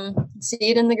there's some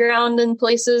seed in the ground in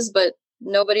places, but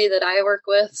nobody that I work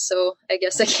with. So I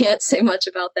guess I can't say much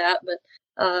about that. But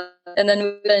and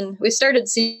then we started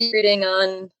seed treating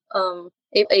on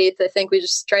April 8th. I think we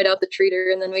just tried out the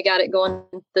treater, and then we got it going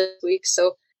this week.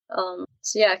 So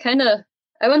yeah, kind of,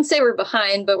 I wouldn't say we're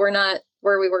behind, but we're not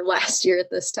where we were last year at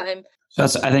this time. So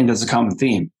I think that's a common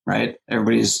theme, right?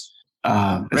 Everybody's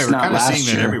right, it's we're not kind of last seeing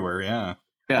year. it everywhere. Yeah.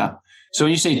 Yeah. So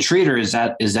when you say treater, is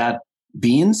that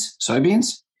beans,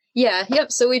 soybeans? Yeah.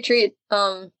 Yep. So we treat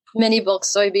mini bulk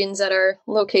soybeans at our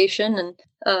location,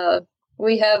 and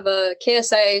we have a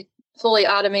KSI fully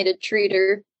automated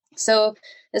treater. So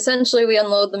essentially, we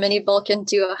unload the mini bulk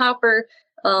into a hopper,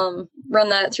 run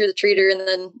that through the treater, and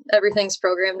then everything's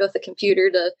programmed with a computer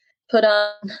to put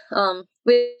on.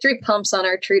 We have 3 pumps on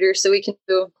our treater, so we can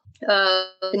do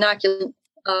inoculant,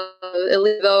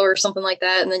 Elivo or something like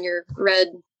that, and then your red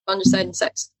fungicide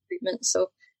insect treatment. So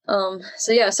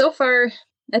yeah, so far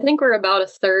I think we're about a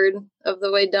third of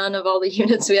the way done of all the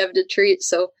units we have to treat.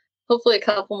 So hopefully a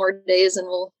couple more days and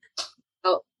we'll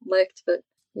out licked. But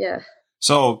yeah.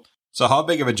 So how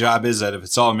big of a job is that if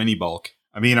it's all mini bulk?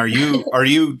 I mean, are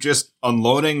you just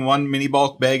unloading one mini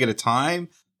bulk bag at a time?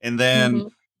 and then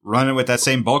run it with that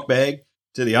same bulk bag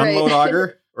to the unload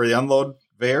auger or the unload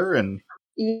Veyor and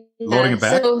loading it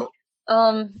back?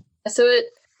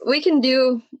 We can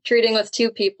do treating with 2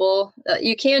 people.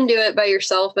 You can do it by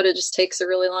yourself, but it just takes a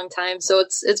really long time. So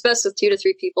it's best with 2 to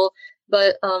 3 people.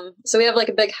 But so we have like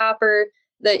a big hopper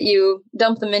that you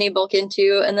dump the mini bulk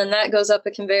into, and then that goes up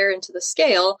a conveyor into the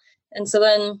scale. And so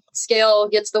then scale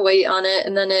gets the weight on it,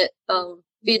 and then it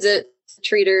feeds it to the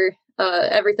treater.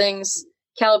 Everything's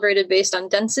calibrated based on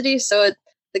density. So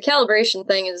the calibration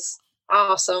thing is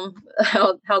awesome,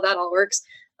 how that all works.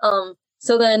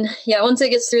 So then, once it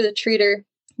gets through the treater,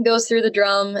 goes through the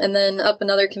drum and then up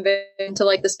another conveyor into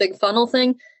like this big funnel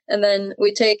thing. And then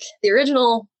we take the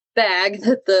original bag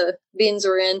that the beans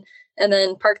were in and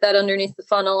then park that underneath the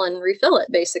funnel and refill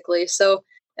it basically. So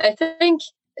I think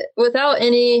without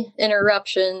any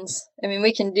interruptions, I mean,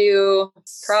 we can do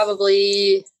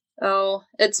probably,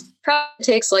 it probably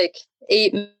takes like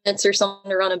 8 minutes or something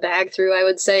to run a bag through, I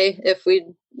would say, if we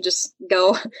just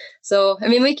go. So, I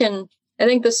mean, I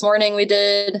think this morning we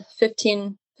did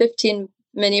 15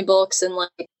 mini bulks in like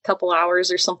a couple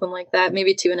hours or something like that,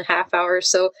 maybe 2.5 hours.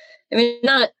 So, I mean,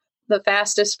 not the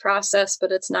fastest process,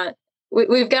 but it's not,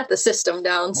 we've got the system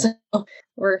down. So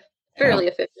we're fairly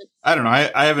efficient. I don't know.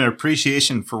 I have an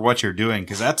appreciation for what you're doing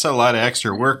because that's a lot of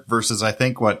extra work versus I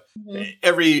think what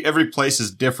every place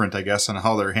is different, I guess, on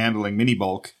how they're handling mini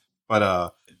bulk.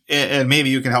 But, and maybe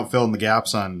you can help fill in the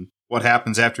gaps on what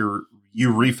happens after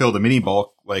you refill the mini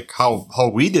bulk, like how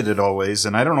we did it always.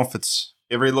 And I don't know if it's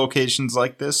every location's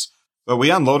like this, but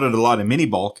we unloaded a lot of mini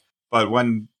bulk. But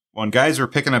when guys were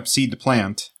picking up seed to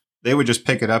plant, they would just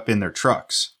pick it up in their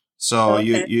trucks. So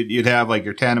you'd have like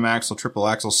your tandem axle, triple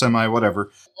axle, semi,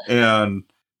 whatever. And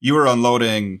you were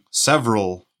unloading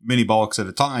several mini bulks at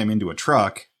a time into a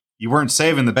truck. You weren't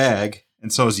saving the bag.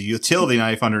 And so it was a utility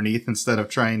knife underneath instead of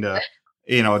trying to,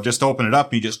 just open it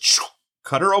up. You just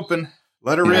cut her open,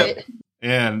 let her rip.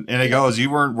 And it goes, you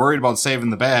weren't worried about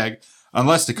saving the bag.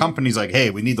 Unless the company's like,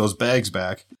 hey, we need those bags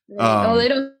back. They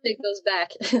don't take those back.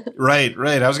 Right.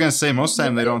 I was going to say most of the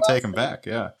time they don't take them back.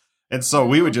 Yeah. And so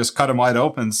we would just cut them wide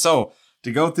open. So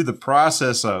to go through the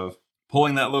process of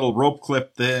pulling that little rope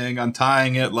clip thing,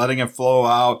 untying it, letting it flow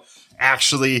out,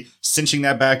 actually cinching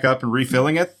that back up and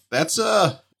refilling it, that's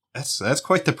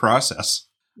quite the process.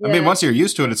 Yeah. I mean, once you're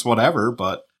used to it, it's whatever,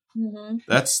 but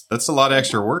that's a lot of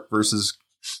extra work versus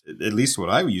at least what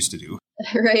I used to do.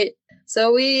 Right.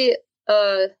 So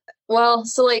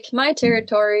so like my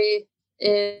territory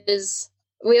is,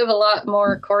 we have a lot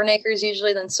more corn acres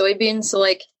usually than soybeans. So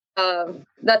like,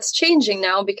 that's changing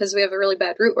now because we have a really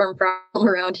bad rootworm problem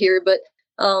around here. But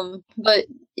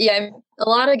yeah, a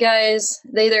lot of guys,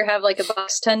 they either have like a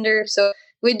box tender. So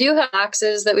we do have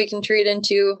boxes that we can treat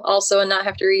into also and not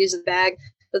have to reuse the bag.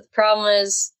 But the problem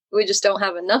is we just don't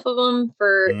have enough of them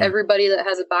for everybody that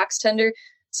has a box tender.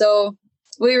 So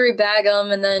we rebag them,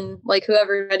 and then like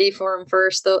whoever's ready for them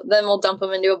first, then we'll dump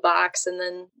them into a box, and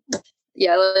then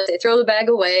let's say throw the bag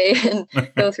away and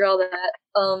go through all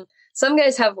that. Some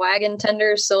guys have wagon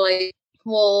tenders, so like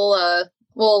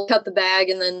we'll cut the bag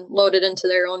and then load it into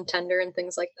their own tender and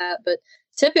things like that. But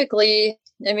typically,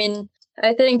 I mean,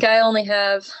 I think I only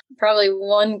have probably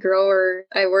one grower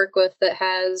I work with that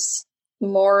has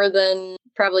more than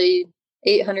probably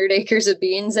 800 acres of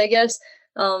beans, I guess.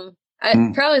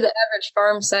 Probably the average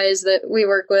farm size that we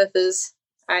work with is,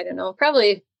 I don't know,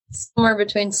 probably somewhere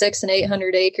between 600 and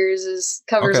 800 acres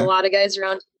covers a lot of guys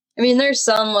around. I mean, there's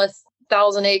some with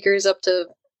 1,000 acres up to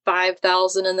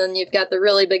 5,000, and then you've got the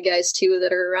really big guys too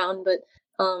that are around. But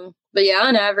yeah,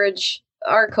 on average,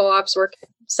 our co-ops work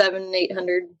 700,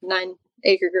 800, 9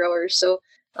 acre growers. So,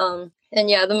 and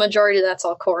yeah, the majority of that's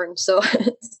all corn. So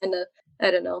it's kind of, I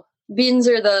don't know, beans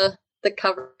are the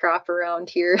cover crop around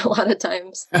here a lot of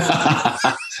times. Yeah.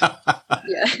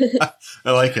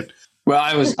 I like it.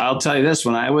 Well, I'll tell you this,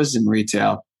 when I was in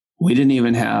retail, we didn't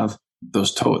even have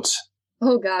those totes.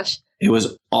 Oh gosh. It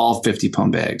was all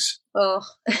 50-pound bags. Oh.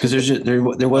 Because there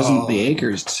wasn't the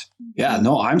acres. Yeah,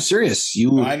 no, I'm serious.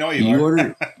 I know you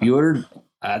ordered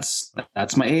that's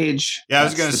my age. Yeah, I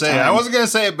was gonna say, I wasn't gonna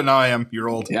say it, but now I am. You're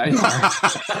old. Yeah, you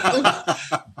are.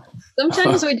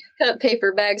 Sometimes we do cut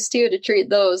paper bags too to treat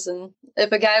those. And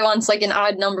if a guy wants like an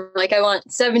odd number, like I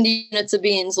want 70 units of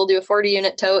beans, we'll do a 40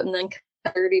 unit tote and then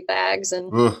cut 30 bags.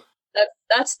 And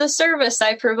that's the service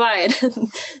I provide.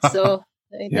 So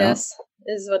I guess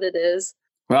is what it is.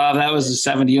 Well, that was a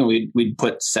 70 unit. We'd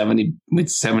put 70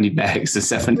 bags to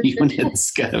 70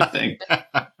 units kind of thing.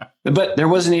 But there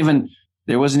wasn't even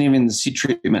the seed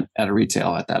treatment at a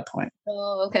retail at that point.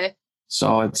 Oh, okay.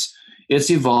 So it's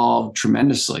evolved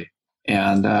tremendously.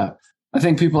 And I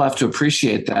think people have to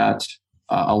appreciate that.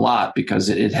 a lot because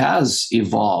it has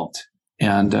evolved.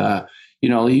 And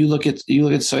you look at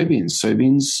soybeans.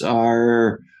 Soybeans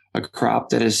are a crop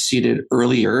that is seeded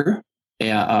earlier.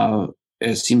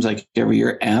 It seems like every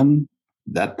year, and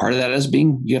that part of that is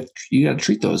being you got to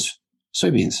treat those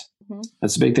soybeans. Mm-hmm.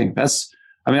 That's a big thing.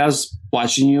 I was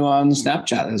watching you on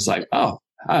Snapchat. I was like, oh,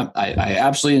 I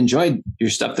absolutely enjoyed your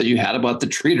stuff that you had about the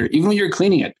treater. Even when you're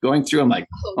cleaning it, going through, I'm like,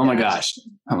 oh my gosh.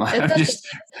 I'm just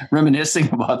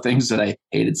reminiscing about things that I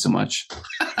hated so much.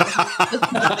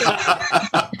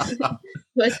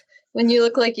 But when you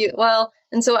look like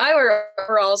and so I wear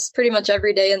overalls pretty much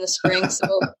every day in the spring. So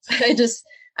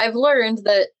I've learned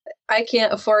that I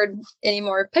can't afford any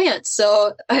more pants.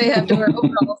 So I have to wear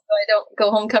overalls so I don't go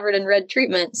home covered in red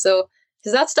treatment. So,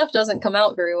 because that stuff doesn't come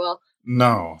out very well.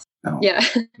 No. Yeah.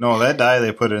 No, that dye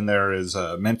they put in there is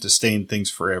meant to stain things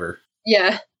forever.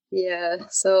 Yeah. Yeah.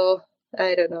 So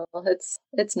I don't know.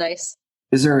 It's nice.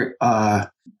 Is there,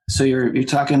 so you're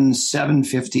talking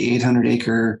 750, 800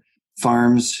 acre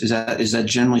farms. Is that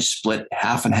generally split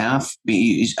half and half?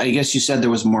 I guess you said there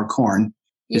was more corn.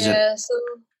 Is it so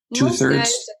 2/3,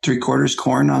 3/4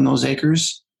 corn on those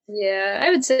acres? Yeah, I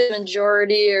would say the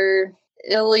majority, or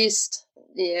at least,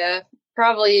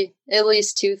 probably at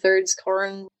least 2/3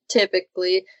 corn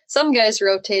typically. Some guys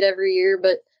rotate every year,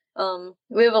 but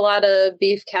we have a lot of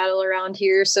beef cattle around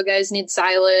here, so guys need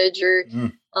silage, or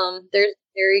there's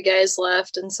dairy guys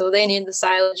left, and so they need the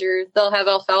silage, or they'll have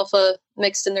alfalfa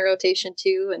mixed in the rotation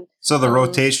too. And so the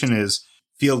rotation is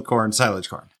field corn, silage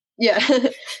corn. Yeah.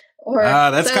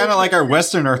 That's kind of like our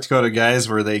Western North Dakota guys,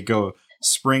 where they go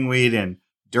springweed and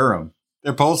durum.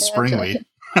 They're both springweed,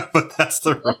 but that's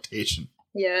the rotation.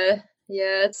 Yeah,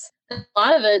 it's a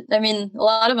lot of it. I mean, a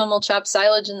lot of them will chop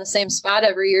silage in the same spot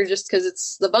every year just because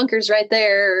it's the bunker's right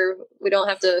there, or we don't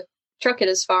have to truck it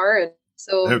as far. And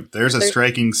so there's a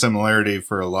striking similarity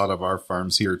for a lot of our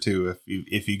farms here too.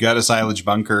 If you got a silage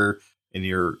bunker and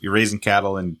you're raising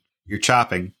cattle and you're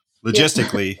chopping,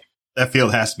 logistically, that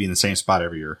field has to be in the same spot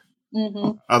every year.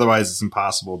 Mm-hmm. Otherwise, it's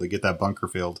impossible to get that bunker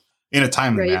filled in a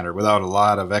timely manner without a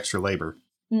lot of extra labor.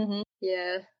 Mm-hmm.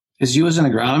 Yeah. As you as an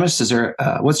agronomist, is there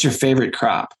what's your favorite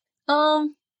crop? I've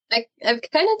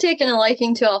kind of taken a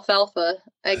liking to alfalfa,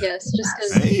 I guess, just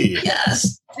because. Hey.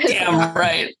 Yes, damn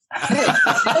right.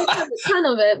 I don't have a ton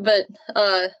of it,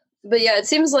 but yeah, it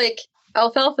seems like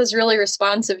alfalfa is really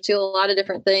responsive to a lot of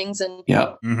different things, and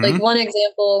like one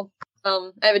example,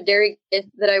 I have a dairy guy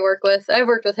that I work with. I've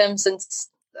worked with him since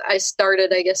I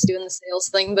started, I guess, doing the sales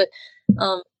thing, but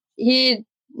he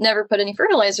never put any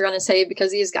fertilizer on his hay because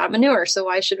he's got manure. So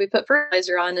why should we put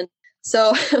fertilizer on? And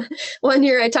so one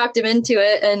year I talked him into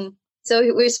it, and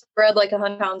so we spread like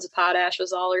 100 pounds of potash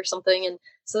was all or something. And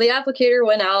so the applicator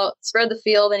went out, spread the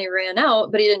field, and he ran out,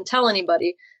 but he didn't tell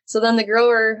anybody. So then the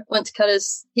grower went to cut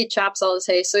he chops all his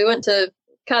hay. So he went to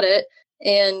cut it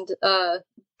and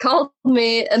called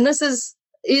me, and he's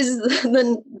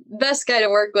the best guy to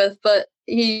work with, but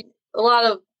a lot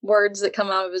of words that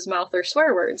come out of his mouth are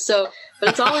swear words. So, but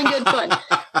it's all in good fun.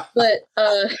 But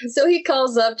so he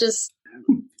calls up just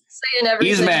saying everything.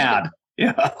 He's mad.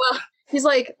 Yeah. Well, he's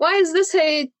like, why is this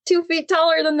hay 2 feet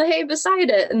taller than the hay beside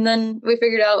it? And then we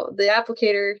figured out the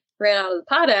applicator ran out of the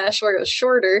potash where it was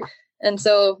shorter. And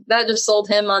so that just sold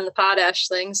him on the potash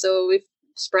thing. So we've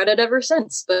spread it ever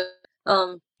since. But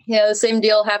the same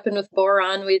deal happened with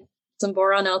boron. We some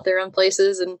boron out there on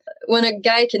places, and when a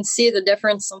guy can see the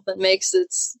difference something makes,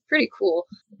 it's pretty cool.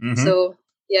 Mm-hmm.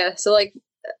 So like,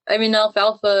 I mean,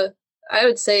 alfalfa, I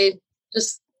would say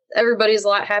just everybody's a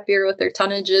lot happier with their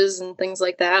tonnages and things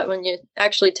like that when you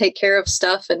actually take care of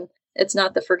stuff, and it's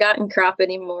not the forgotten crop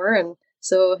anymore. And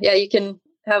so you can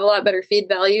have a lot better feed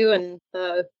value and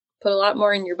put a lot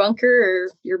more in your bunker or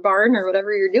your barn or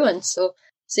whatever you're doing. So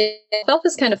alfalfa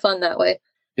is kind of fun that way.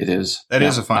 It is. That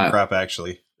is a fun crop,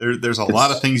 actually. There's a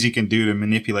lot of things you can do to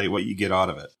manipulate what you get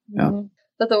out of it. Yeah.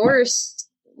 But the worst,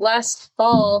 last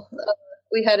fall,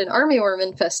 we had an armyworm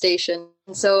infestation.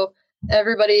 And so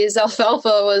everybody's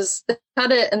alfalfa was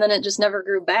cut it, and then it just never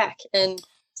grew back. And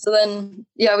so then,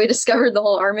 we discovered the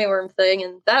whole armyworm thing,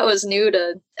 and that was new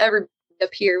to everybody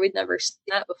up here. We'd never seen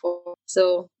that before.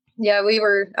 So, we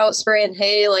were out spraying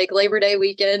hay like Labor Day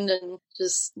weekend, and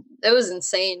it was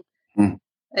insane.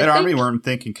 That armyworm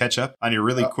thing can catch up on you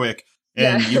really quick.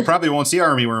 And you probably won't see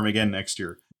armyworm again next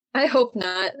year. I hope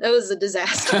not. It was a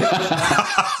disaster.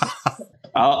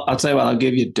 I'll tell you what. I'll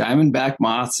give you diamondback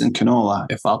moths and canola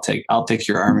if I'll take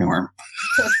your armyworm.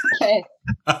 Okay.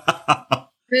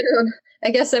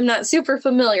 I guess I'm not super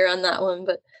familiar on that one,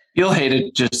 but you'll hate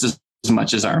it just as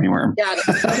much as armyworm. Got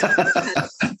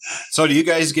it. So, do you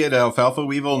guys get alfalfa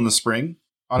weevil in the spring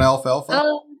on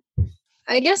alfalfa?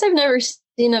 I guess I've never seen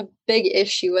seen a big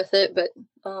issue with it, but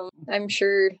I'm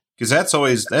sure. Because that's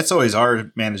always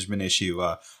our management issue.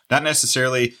 Not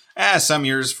necessarily some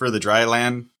years for the dry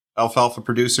land alfalfa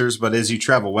producers, but as you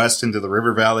travel west into the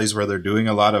river valleys where they're doing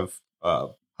a lot of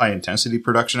high intensity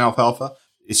production alfalfa,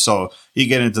 so you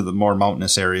get into the more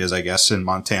mountainous areas, I guess, in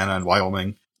Montana and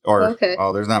Wyoming. Or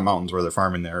there's not mountains where they're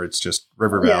farming there; it's just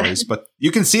river valleys. But you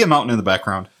can see a mountain in the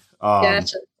background.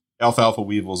 Gotcha. Alfalfa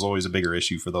weevil is always a bigger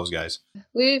issue for those guys.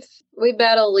 We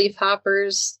battle leaf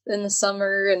hoppers in the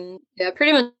summer, and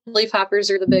pretty much leaf hoppers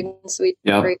are the big ones we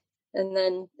break. And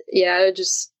then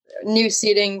just new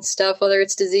seeding stuff, whether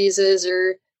it's diseases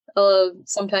or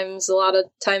sometimes a lot of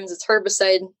times it's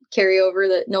herbicide carryover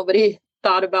that nobody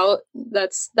thought about.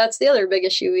 That's the other big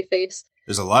issue we face.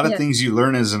 There's a lot of things you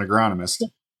learn as an agronomist.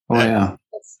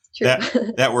 That's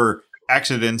true. that were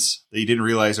accidents that you didn't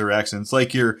realize they were accidents,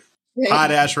 like your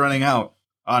potash running out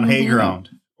on hay ground,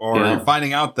 or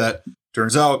finding out that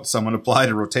turns out someone applied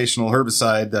a rotational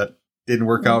herbicide that didn't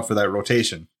work out for that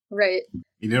rotation. Right.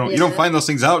 You don't find those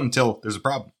things out until there's a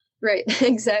problem. Right.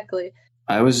 Exactly.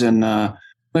 I was in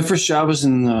my first job was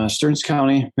in Stearns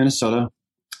County, Minnesota,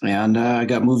 and I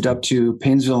got moved up to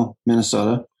Paynesville,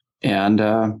 Minnesota, and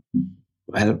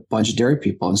I had a bunch of dairy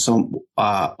people. And so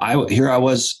I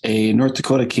was a North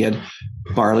Dakota kid,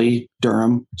 barley,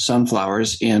 durum,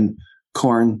 sunflowers in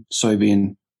corn,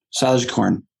 soybean, silage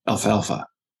corn, alfalfa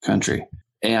country.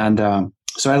 And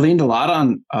so I leaned a lot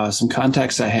on some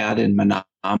contacts I had in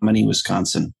Menominee,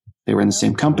 Wisconsin. They were in the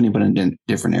same company, but in a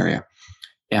different area.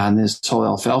 And this whole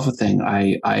alfalfa thing,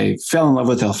 I fell in love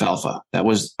with alfalfa. That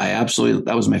was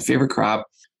my favorite crop.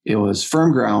 It was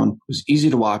firm ground. It was easy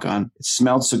to walk on. It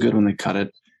smelled so good when they cut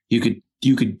it. You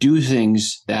could do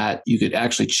things that you could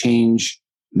actually change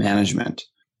management.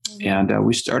 And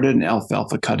we started an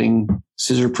alfalfa cutting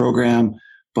scissor program.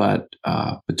 But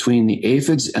between the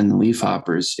aphids and the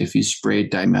leafhoppers, if you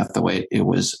sprayed dimethoate, it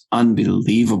was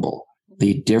unbelievable,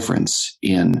 the difference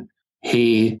in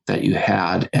hay that you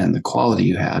had and the quality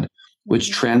you had,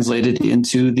 which translated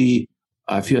into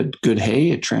if you had good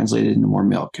hay, it translated into more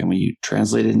milk. And when you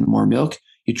translated into more milk,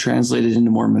 you translated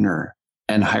into more manure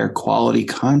and higher quality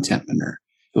content manure.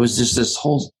 It was just this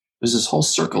whole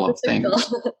circle of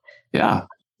things. Yeah.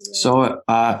 So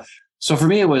for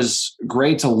me, it was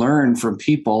great to learn from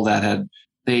people that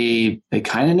they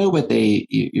kind of knew, but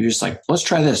you're just like, let's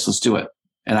try this, let's do it.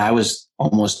 And I was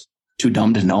almost too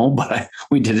dumb to know, but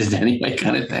we did it anyway,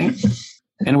 kind of thing,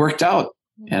 and it worked out.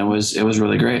 And it was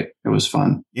really great. It was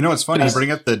fun. You know, it's funny. You bring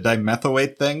up the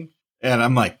dimethoate thing, and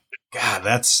I'm like, God,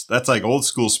 that's like old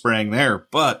school spraying there.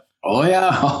 But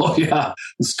yeah,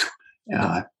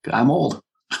 I'm old,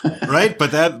 right?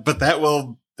 But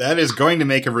that is going to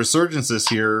make a resurgence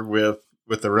this year with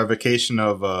the revocation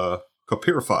of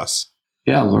copyrifos.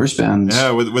 Yeah, Lorsban. Yeah,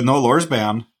 with no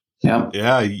Lorsban.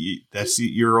 Yeah, that's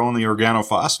your only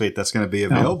organophosphate that's going to be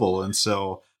available, and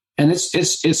so it's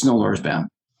no Lorsban.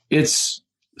 It's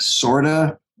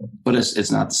sorta, but it's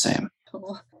not the same.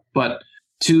 Cool. But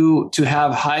to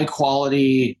have high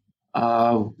quality,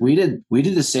 we did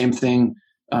the same thing,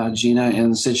 Gina,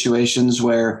 in situations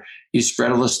where you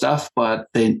spread all the stuff, but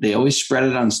they always spread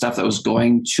it on stuff that was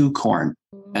going to corn,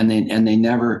 and they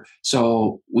never.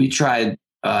 So we tried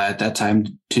at that time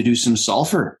to do some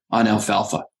sulfur on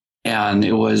alfalfa, and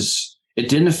it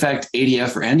didn't affect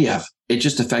ADF or NDF. It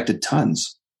just affected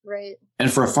tons. Right.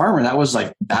 And for a farmer, that was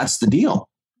that's the deal.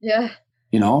 Yeah.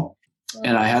 You know,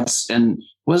 and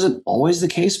wasn't always the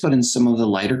case, but in some of the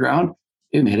lighter ground,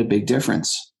 it made a big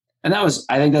difference. And I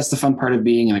think that's the fun part of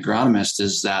being an agronomist,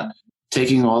 is that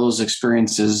taking all those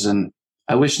experiences. And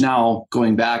I wish now,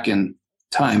 going back in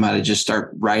time, I'd just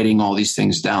start writing all these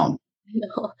things down.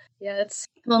 No. Yeah.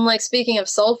 Speaking of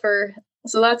sulfur,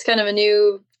 so that's kind of a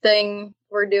new thing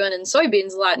we're doing in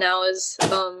soybeans a lot now is,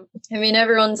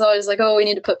 everyone's always like, oh, we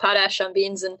need to put potash on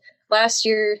beans. And last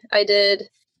year I did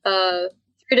 3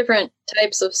 different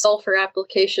types of sulfur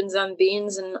applications on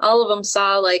beans, and all of them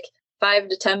saw 5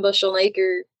 to 10 bushel an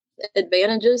acre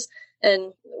advantages.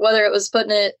 And whether it was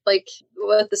putting it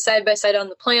with the side-by-side on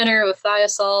the planter with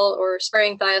thiazole, or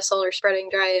spraying thiazole, or spreading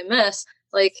dry AMS,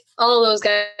 all of those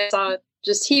guys saw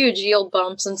just huge yield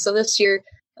bumps. And so this year,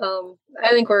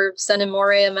 I think we're sending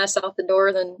more AMS out the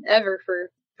door than ever for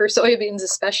soybeans,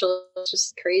 especially. It's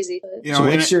just crazy. You know,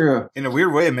 in a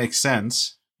weird way, it makes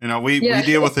sense. You know, we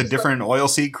deal with a different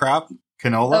oilseed crop,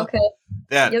 canola,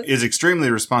 that is extremely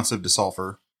responsive to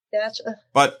sulfur. Gotcha.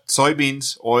 But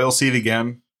soybeans, oilseed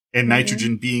again, and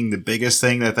nitrogen being the biggest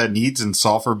thing that needs, and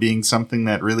sulfur being something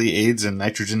that really aids in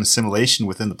nitrogen assimilation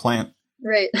within the plant.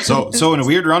 Right. So in a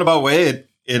weird roundabout way,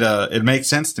 it makes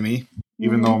sense to me,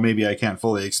 even though maybe I can't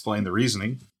fully explain the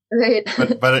reasoning. Right.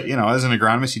 But as an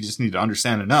agronomist, you just need to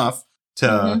understand enough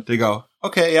to go,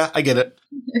 okay, yeah, I get it.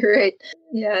 Right.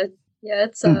 Yeah. Yeah.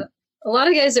 It's a lot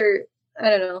of guys are, I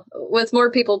don't know, with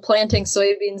more people planting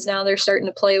soybeans now, they're starting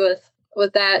to play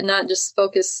with that and not just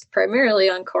focus primarily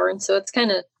on corn. So it's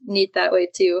kind of neat that way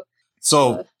too.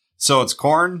 So it's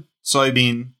corn,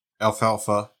 soybean,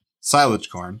 alfalfa, silage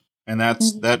corn, and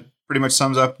that pretty much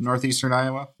sums up northeastern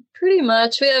Iowa. Pretty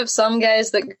much. We have some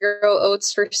guys that grow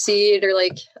oats for seed, or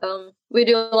like we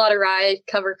do a lot of rye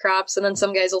cover crops, and then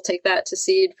some guys will take that to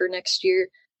seed for next year.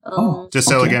 Just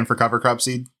sell again for cover crop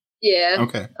seed? Yeah.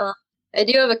 Okay. I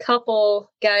do have a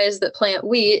couple guys that plant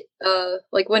wheat,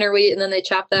 like winter wheat, and then they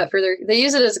chop that they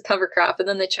use it as a cover crop, and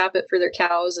then they chop it for their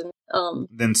cows and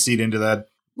then seed into that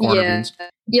corn or beans.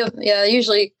 Yep, yeah,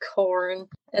 usually corn.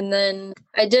 And then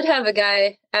I did have a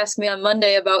guy ask me on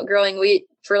Monday about growing wheat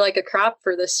for like a crop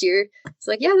for this year. It's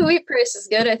like, yeah, the wheat price is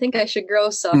good. I think I should grow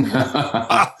some.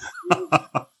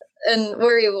 And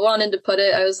where he wanted to put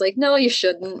it, I was like, no, you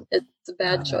shouldn't. It's a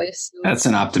bad choice. That's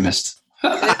an optimist.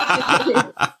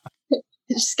 You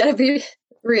just gotta be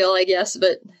real, I guess.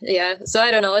 But yeah, so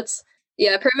I don't know. It's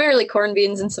primarily corn,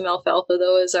 beans, and some alfalfa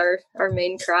though is our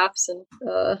main crops. And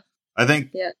I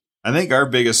think our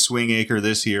biggest swing acre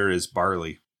this year is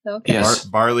barley. Okay. Yes.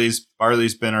 Barley's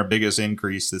been our biggest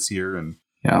increase this year,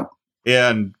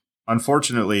 and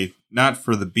unfortunately not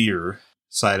for the beer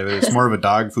side of it. It's more of a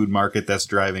dog food market that's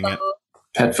driving it.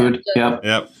 Pet food. Yep.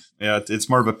 Yeah, it's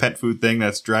more of a pet food thing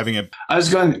that's driving it.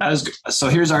 So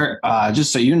here's our,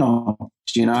 just so you know,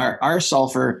 Gina, our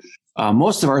sulfur,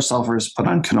 most of our sulfur is put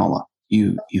on canola.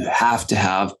 You have to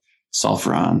have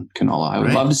sulfur on canola. I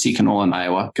would love to see canola in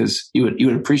Iowa because you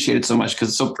would appreciate it so much because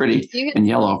it's so pretty and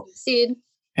yellow. Seed.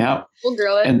 Yeah. We'll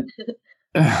grow it. And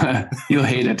you'll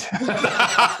hate it.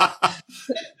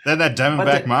 Then that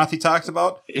diamondback moth he talks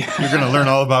about, you're going to learn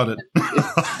all about it.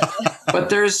 But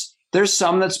there's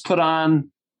some that's put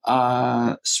on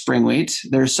spring wheat.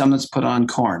 There's some that's put on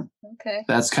corn. Okay.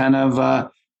 That's kind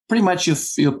of pretty much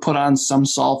you put on some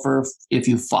sulfur if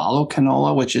you follow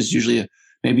canola, which is usually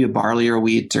maybe a barley or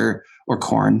wheat or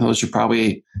corn. Those are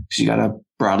probably, because you got a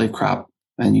broadleaf crop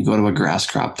and you go to a grass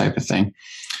crop type of thing.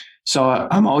 So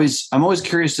I'm always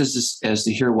curious as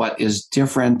to hear what is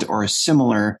different or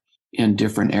similar in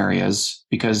different areas,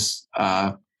 because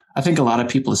I think a lot of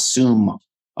people assume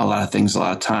a lot of things a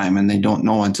lot of time, and they don't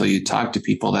know until you talk to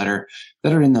people that are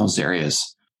in those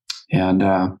areas. And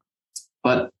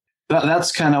but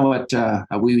that's kind of what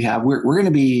we have. We're going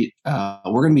to be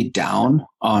down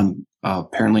on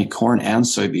apparently corn and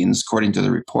soybeans according to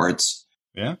the reports.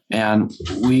 Yeah, and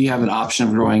we have an option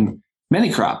of growing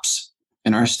many crops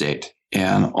in our state,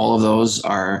 and all of those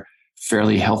are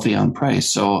fairly healthy on price.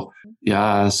 So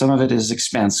yeah, some of it is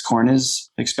expense. Corn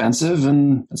is expensive,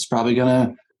 and it's probably going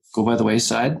to go by the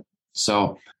wayside.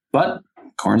 So, but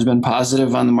corn's been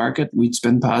positive on the market. Wheat's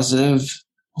been positive.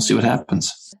 We'll see what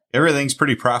happens. Everything's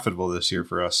pretty profitable this year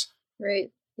for us.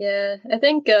 Right. Yeah. I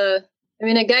think, a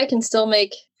guy can still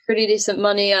make pretty decent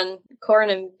money on corn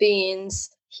and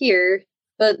beans here,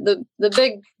 but the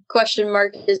big question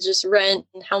mark is just rent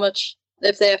and how much,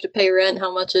 if they have to pay rent,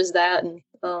 how much is that? And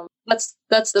that's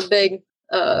the big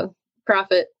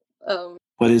profit.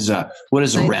 What is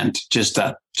rent? Just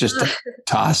a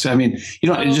toss. I mean, you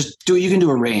don't you can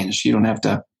do a range. You don't have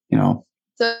to,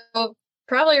 So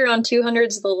probably around 200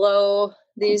 is the low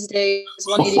these days.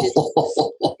 180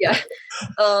 to yeah.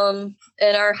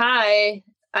 And our high,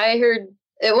 I heard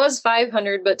it was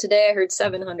 500, but today I heard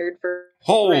 700 for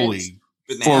holy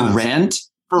rent. For rent.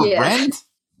 Rent.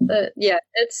 Yeah,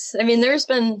 there's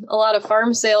been a lot of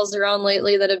farm sales around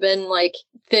lately that have been like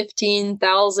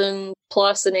 15,000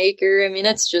 plus an acre. I mean,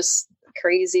 it's just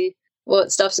crazy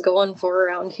what stuff's going for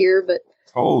around here. But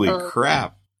holy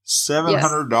crap,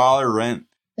 $700 rent.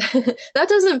 That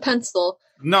doesn't pencil.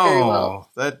 No,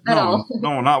 very well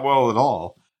no, not well at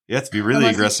all. You have to be really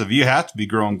aggressive. You have to be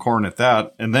growing corn at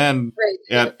that, and then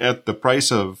at the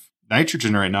price of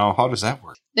nitrogen right now, how does that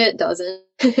work? It doesn't.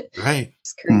 Right.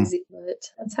 It's crazy, but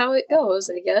that's how it goes,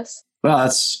 I guess.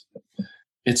 Well,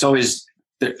 it's always,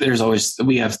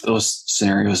 we have those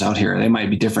scenarios out here. They might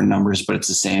be different numbers, but it's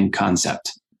the same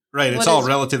concept. Right. It's all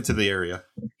relative to the area.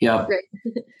 Yeah.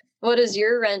 Right. What is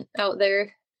your rent out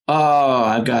there? Oh,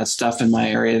 I've got stuff in my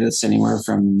area that's anywhere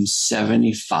from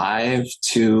 75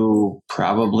 to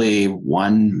probably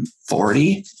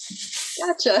 140.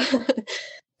 Gotcha.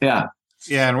 Yeah.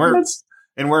 Yeah.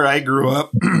 And where I grew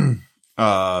up,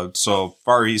 so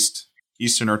far east,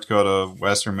 eastern North Dakota,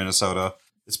 western Minnesota,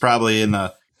 it's probably in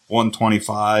the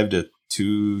 125 to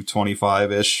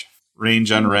 225-ish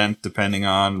range on rent, depending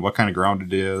on what kind of ground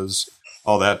it is,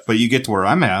 all that. But you get to where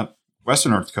I'm at,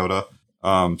 Western North Dakota.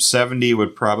 70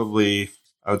 would probably,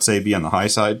 I would say, be on the high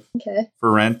side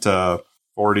for rent.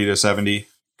 40 to 70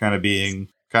 kind of being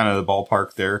kind of the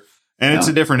ballpark there. And it's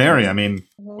a different area. I mean,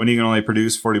 when you can only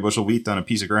produce 40 bushel wheat on a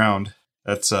piece of ground,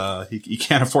 that's you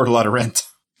can't afford a lot of rent.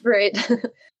 Right.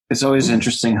 It's always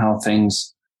interesting how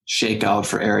things shake out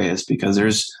for areas, because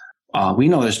we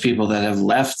know there's people that have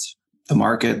left the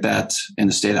market that in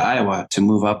the state of Iowa to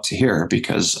move up to here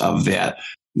because of that,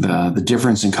 the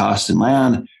difference in cost in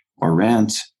land or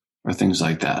rent or things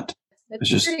like that. It's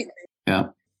just, yeah.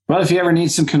 Well, if you ever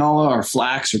need some canola or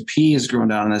flax or peas growing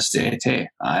down in this state, hey,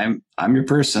 I'm your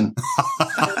person.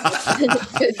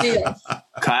 Good deal.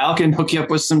 Kyle can hook you up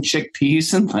with some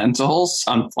chickpeas and lentils,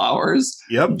 sunflowers.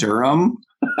 Yep. Durum.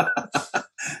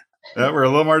 We're a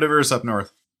little more diverse up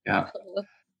north. Yeah.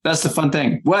 That's the fun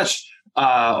thing. Which,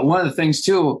 one of the things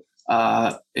too,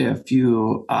 I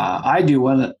do,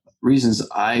 one of the reasons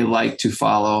I like to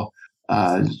follow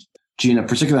Gina,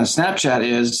 particularly on Snapchat,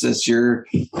 is that you're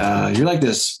like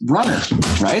this runner,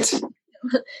 right?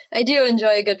 I do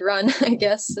enjoy a good run, I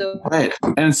guess. So right,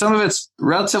 and some of it's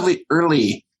relatively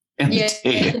early in the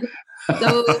day.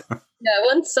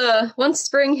 So once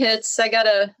spring hits,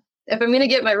 if I'm gonna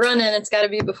get my run in, it's got to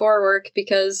be before work,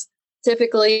 because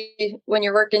typically when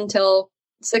you're working till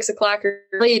 6 o'clock or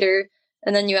later,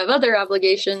 and then you have other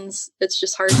obligations, it's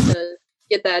just hard to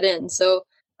get that in. So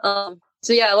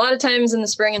a lot of times in the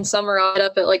spring and summer, I'll get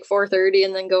up at like 4:30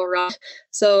 and then go run.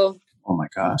 So, oh my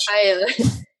gosh, I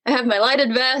have my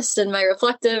lighted vest and my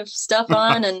reflective stuff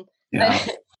on, and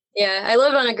I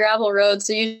live on a gravel road,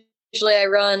 so usually I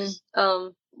run.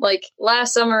 Like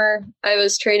last summer, I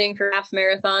was training for half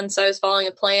marathon, so I was following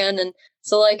a plan, and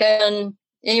so like I done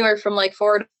anywhere from like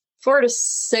 4 to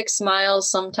 6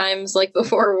 miles sometimes, like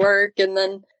before work, and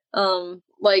then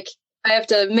like I have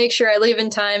to make sure I leave in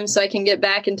time so I can get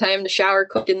back in time to shower,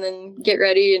 cook, and then get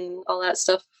ready and all that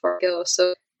stuff before I go.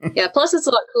 So yeah, plus it's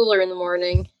a lot cooler in the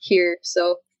morning here,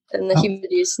 so and the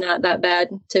humidity is not that bad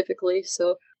typically.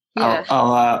 So yeah,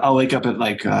 I'll wake up at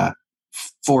like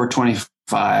 4:25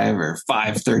 or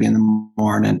 5:30 in the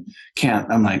morning.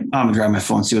 I'm gonna grab my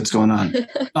phone and see what's going on.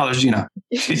 Oh, there's Gina.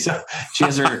 She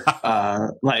has her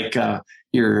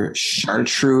your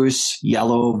chartreuse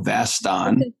yellow vest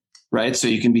on. Right, so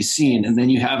you can be seen, and then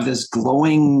you have this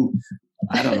glowing.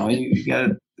 I don't know. You got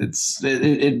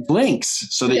it blinks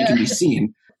so that you can be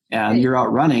seen, and you're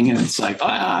out running, and it's like,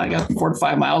 I got 4 to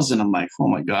 5 miles, and I'm like, oh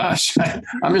my gosh,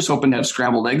 I'm just hoping to have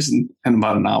scrambled eggs in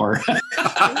about an hour.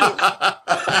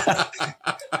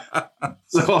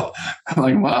 So I'm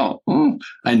like, wow,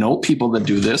 I know people that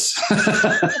do this.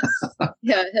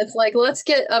 Yeah, it's like, let's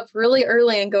get up really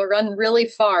early and go run really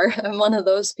far. I'm one of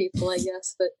those people, I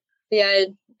guess, but yeah.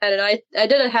 I don't know. I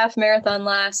did a half marathon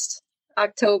last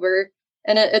October,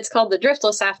 and it's called the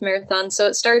Driftless Half Marathon. So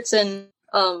it starts in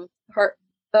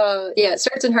it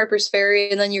starts in Harper's Ferry,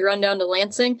 and then you run down to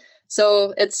Lansing.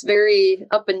 So it's very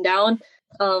up and down,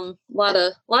 lot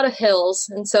of hills,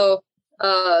 and so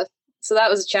that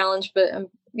was a challenge. But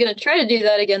I'm gonna try to do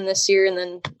that again this year, and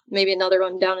then maybe another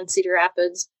one down in Cedar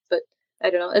Rapids. But I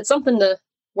don't know. It's something to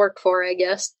work for, I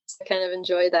guess. I kind of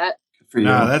enjoy that. For you.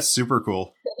 No, that's super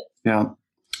cool. Yeah.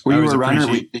 Were you a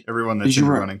runner? Everyone that's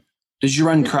running. Did you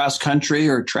run cross country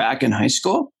or track in high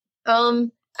school? I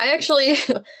actually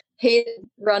hated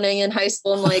running in high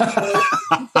school and like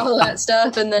all that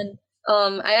stuff. And then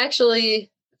I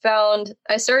actually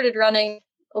I started running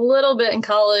a little bit in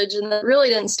college, and that really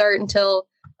didn't start until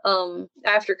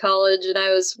after college, and I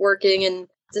was working and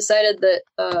decided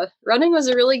that running was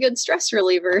a really good stress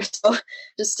reliever. So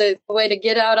just a way to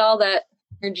get out all that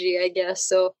energy, I guess.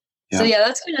 So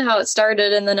that's kind of how it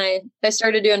started. And then I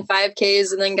started doing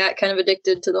 5Ks, and then got kind of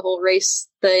addicted to the whole race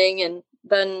thing. And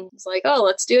then it's like, oh,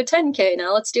 let's do a 10K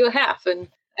now. Let's do a half. And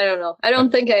I don't know. I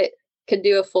don't think I could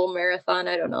do a full marathon.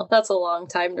 I don't know. That's a long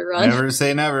time to run. Never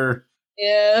say never.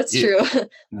 Yeah, that's true.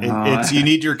 You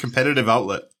need your competitive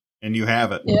outlet, and you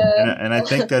have it. Yeah. And I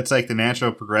think that's like the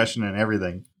natural progression in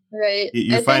everything. Right.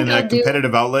 You find that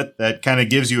competitive outlet that kind of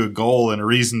gives you a goal and a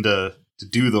reason to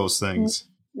do those things.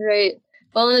 Right.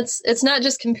 Well, and it's not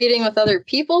just competing with other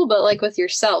people, but like with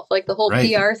yourself. Like the whole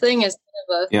PR thing is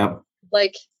kind of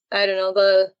like, I don't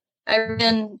know, I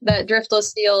ran that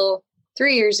Driftless deal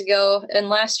 3 years ago, and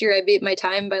last year I beat my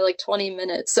time by like 20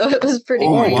 minutes. So it was pretty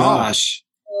my gosh.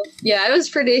 So, yeah, I was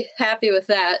pretty happy with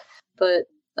that. But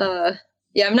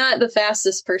I'm not the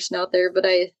fastest person out there, but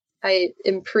I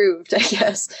improved, I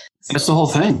guess. So, that's the whole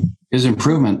thing, is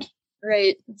improvement.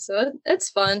 Right. So it's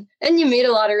fun. And you meet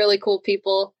a lot of really cool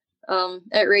people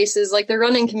at races. Like the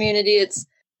running community,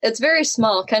 it's very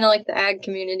small, kind of like the ag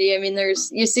community. I mean,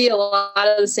 you see a lot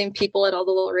of the same people at all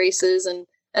the little races, and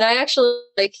I actually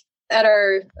like at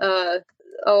our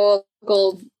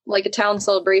local, like a town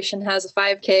celebration has a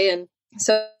 5K, and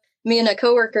so me and a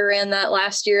coworker ran that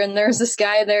last year, and there was this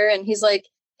guy there, and he's like,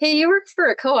 "Hey, you work for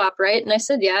a co-op, right?" And I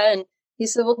said, "Yeah." And he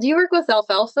said, "Well, do you work with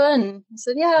alfalfa?" And I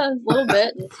said, "Yeah, a little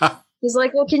bit." And he's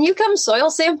like, "Well, can you come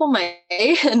soil sample my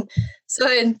hay?" And so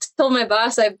I told my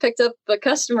boss I picked up a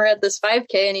customer at this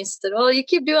 5K, and he said, "Well, you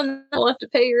keep doing that, we'll have to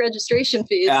pay your registration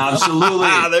fees." Absolutely.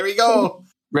 There we go.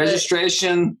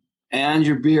 Registration and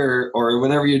your beer or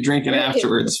whatever you're drinking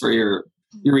afterwards for your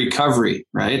recovery,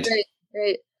 right?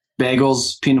 Right.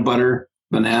 Bagels, peanut butter,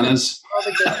 bananas.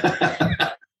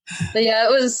 But yeah,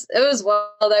 it was wild.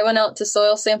 I went out to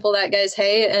soil sample that guy's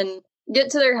hay and get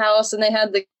to their house, and they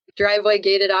had the driveway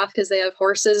gated off because they have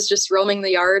horses just roaming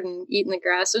the yard and eating the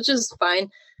grass, which is fine.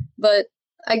 But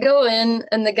I go in,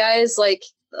 and the guy's like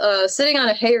sitting on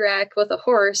a hay rack with a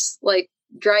horse, like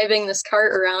driving this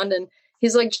cart around, and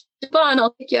he's like, "Jump on,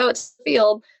 I'll take you out to the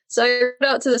field." So I rode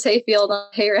out to this hay field on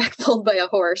a hay rack pulled by a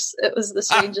horse. It was the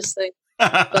strangest thing,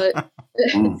 but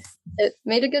it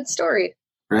made a good story.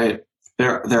 Right.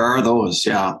 There are those.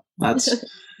 Yeah.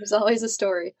 There's always a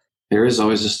story. There is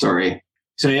always a story.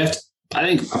 So I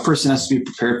think a person has to be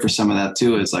prepared for some of that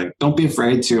too. It's like, don't be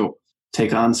afraid to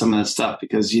take on some of that stuff,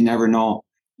 because you never know.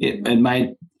 You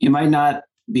might not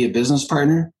be a business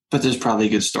partner, but there's probably a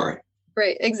good story.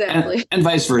 Right. Exactly. And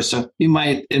vice versa. It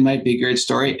might be a great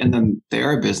story, and then they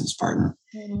are a business partner.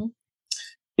 Mm-hmm.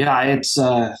 Yeah. It's,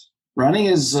 running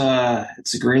is,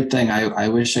 it's a great thing. I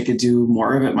wish I could do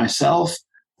more of it myself,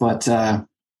 but,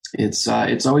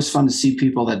 it's always fun to see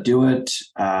people that do it.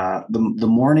 The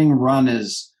morning run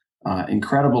is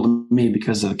incredible to me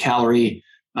because of the calorie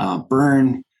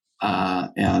burn,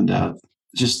 and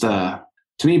just to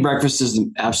me, breakfast is the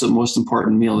absolute most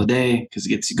important meal of the day because it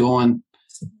gets you going.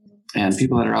 And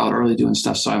people that are out early doing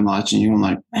stuff, so I'm watching you and I'm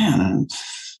like, man, I'm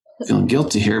feeling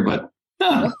guilty here, but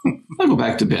I'll go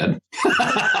back to bed.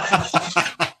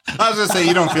 I was going to say,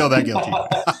 you don't feel that guilty.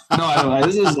 No, I don't.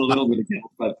 This is a little bit of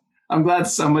guilt, but I'm glad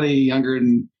somebody younger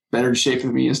and better shape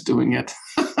than me is doing it.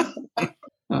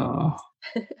 Oh.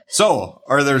 So,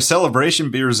 are there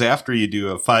celebration beers after you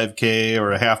do a 5K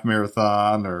or a half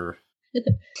marathon? Or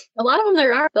a lot of them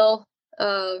there are, though.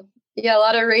 Yeah, a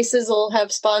lot of races will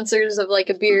have sponsors of like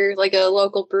a beer, like a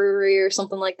local brewery or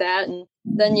something like that, and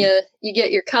then you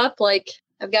get your cup. Like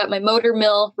I've got my Motor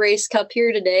Mill race cup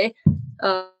here today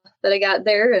that I got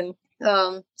there, and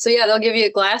so yeah, they'll give you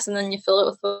a glass, and then you fill it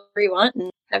with whatever you want and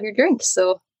have your drink.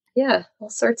 So yeah, all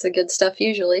sorts of good stuff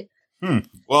usually.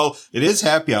 Well, it is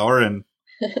happy hour, and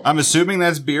I'm assuming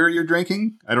that's beer you're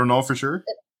drinking. I don't know for sure.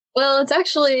 Well, it's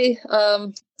actually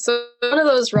so one of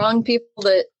those wrong people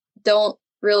that don't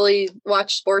really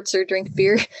watch sports or drink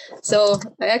beer. So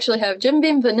I actually have Jim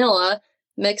Beam Vanilla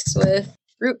mixed with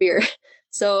root beer.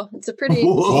 So it's a pretty...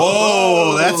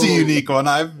 Whoa, that's a unique one.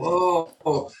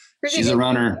 She's a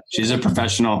runner. She's a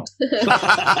professional. It's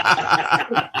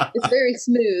very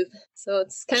smooth. So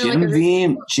it's kind of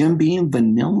like Jim Beam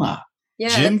Vanilla. Yeah,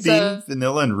 Jim Beam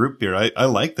Vanilla and root beer. I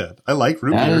like that. I like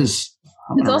root beer. It's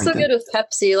also good with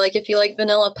Pepsi. Like if you like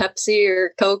vanilla Pepsi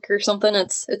or Coke or something,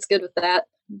 it's good with that.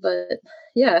 But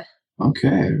yeah.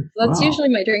 Okay. That's usually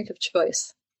my drink of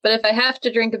choice. But if I have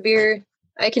to drink a beer,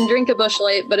 I can drink a Busch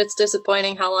Light, but it's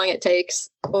disappointing how long it takes.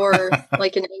 Or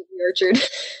like an Angry Orchard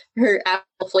or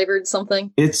apple flavored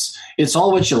something. It's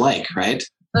all what you like, right?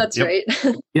 That's right.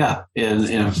 Yeah. And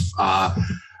if I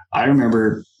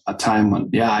remember a time when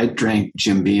I drank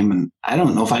Jim Beam, and I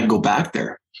don't know if I could go back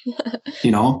there.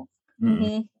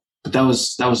 Mm-hmm. But that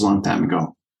was a long time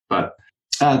ago. But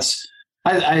that's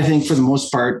I think for the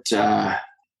most part,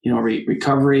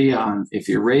 recovery on if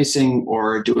you're racing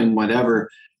or doing whatever,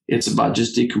 it's about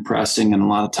just decompressing and a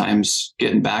lot of times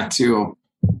getting back to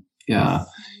your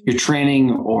training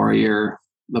or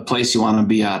the place you want to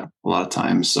be at a lot of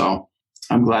times. So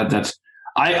I'm glad that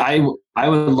I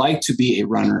would like to be a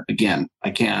runner again. I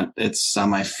can't. It's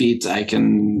on my feet. I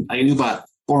can do about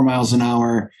 4 miles an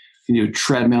hour. You do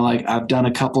treadmill. Like I've done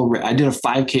a couple. I did a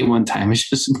 5K one time. It's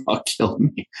just about killed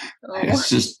me.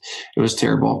 It was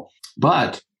terrible.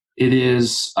 But it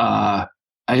is. I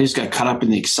just got caught up in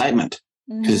the excitement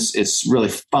because it's really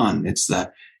fun.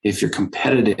 If you're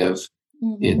competitive,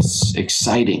 it's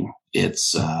exciting.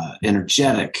 It's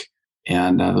energetic,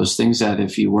 and those things that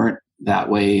if you weren't that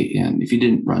way, and if you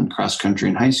didn't run cross country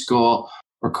in high school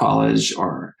or college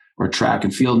or track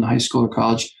and field in high school or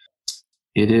college,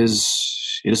 it is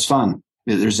fun.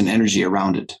 There's an energy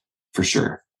around it for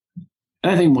sure.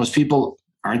 And I think most people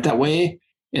aren't that way.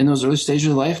 in those early stages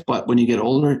of life. But when you get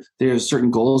older, there's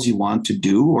certain goals you want to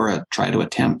do or try to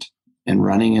attempt. And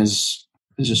running is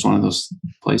just one of those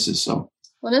places. So,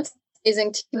 well, it's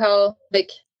amazing too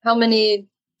how many,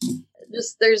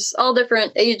 just there's all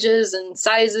different ages and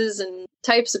sizes and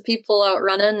types of people out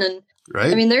running. And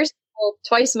right. I mean, there's people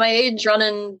twice my age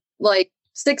running like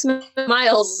 6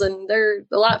 miles, and they're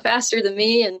a lot faster than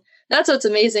me. And that's what's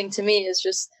amazing to me is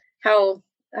just how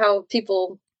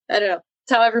people, I don't know,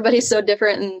 it's how everybody's so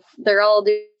different, and they're all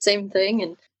doing the same thing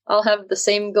and all have the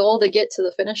same goal to get to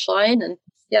the finish line. And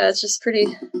yeah, it's just pretty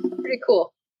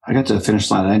cool. I got to the finish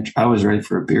line. I was ready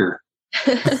for a beer.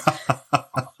 I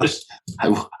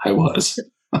was.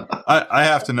 I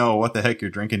have to know what the heck you're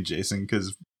drinking, Jason,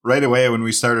 because right away when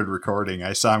we started recording,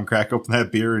 I saw him crack open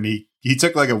that beer, and he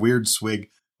took like a weird swig,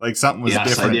 like something was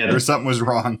different or something was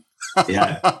wrong.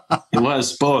 Yeah, it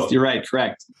was both. You're right.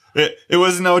 Correct. It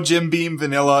was no Jim Beam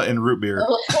vanilla and root beer.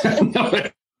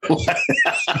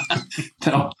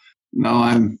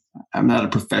 No, I'm not a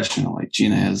professional like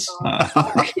Gina is.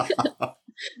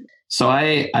 So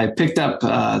I picked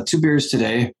up 2 beers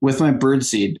today with my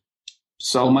birdseed.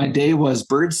 So my day was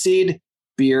birdseed,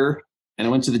 beer, and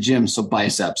I went to the gym. So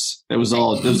biceps. It was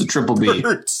a triple B.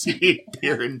 Birdseed,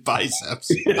 beer, and biceps.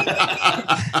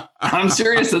 I'm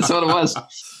serious. That's what it was.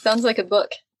 Sounds like a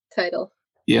book title.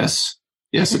 Yes,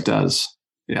 it does.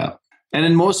 Yeah. And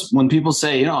then when people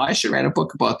say, I should write a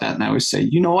book about that, and I always say,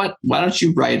 you know what? Why don't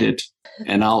you write it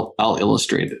and I'll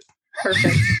illustrate it.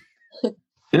 Perfect.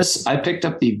 I picked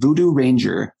up the Voodoo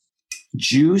Ranger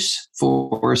Juice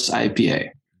Force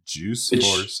IPA. Juice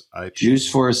Force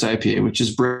IPA, which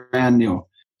is brand new.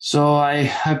 So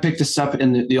I picked this up,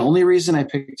 and the only reason I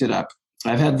picked it up,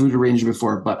 I've had Voodoo Ranger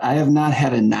before, but I have not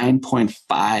had a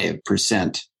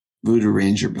 9.5% Voodoo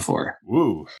Ranger before.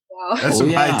 Woo. Wow. That's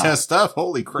some high test stuff.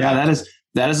 Holy crap. Yeah,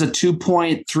 that is a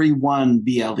 2.31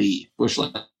 BLE, Busch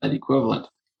Light equivalent.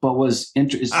 But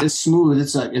it's smooth.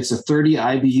 It's a 30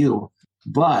 IBU.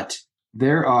 But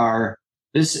there are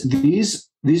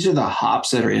these are the hops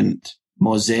that are in it.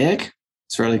 Mosaic,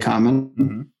 it's fairly common.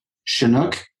 Mm-hmm.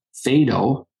 Chinook,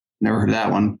 Fado, never heard of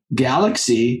that one.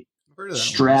 Galaxy,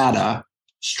 Strata,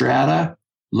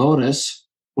 Lotus,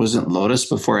 wasn't Lotus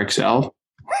before XL,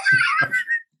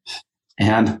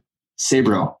 and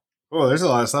Sabro. Oh, there's a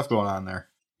lot of stuff going on there.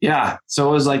 Yeah, so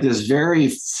it was like this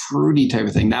very fruity type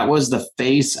of thing. That was the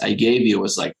face I gave you. It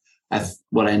was like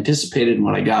what I anticipated and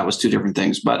what I got was 2 different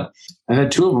things. But I've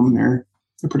had 2 of them. They're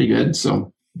pretty good.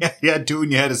 So yeah, you had 2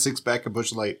 and you had a 6-pack of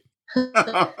Busch Light.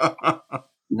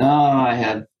 No, I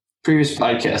had previous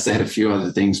podcasts. I had a few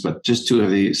other things, but just 2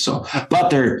 of these. So, but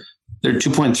they're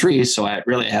 2.3. So I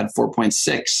really had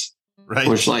 4.6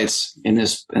 Busch Lights in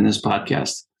this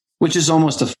podcast, which is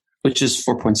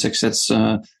 4.6. That's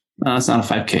it's not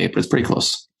a 5K, but it's pretty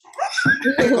close.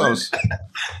 Pretty close.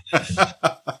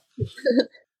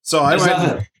 So I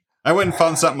went and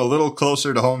found something a little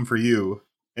closer to home for you.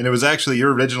 And it was actually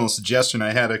your original suggestion.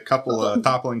 I had a couple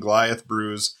Toppling Goliath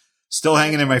brews still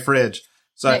hanging in my fridge.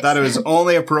 So nice. I thought it was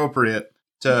only appropriate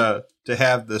to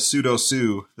have the Pseudo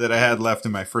Sue that I had left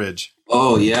in my fridge.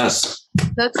 Oh, yes.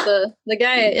 That's the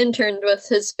guy I interned with,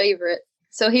 his favorite.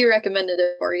 So he recommended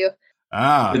it for you.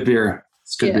 Ah. Good beer.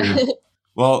 It's good beer.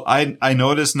 Well, I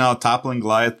noticed now Toppling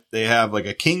Goliath, they have like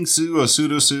a King Sue, a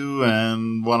Pseudo Sue,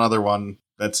 and one other one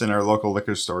that's in our local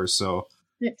liquor stores. So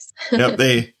nice. Yep,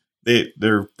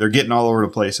 they're getting all over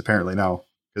the place apparently now.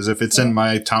 Because if it's in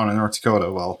my town in North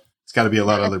Dakota, well, it's got to be a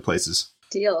lot of other places.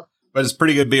 Deal. But it's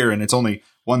pretty good beer, and it's only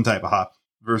one type of hop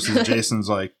versus Jason's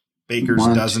like Baker's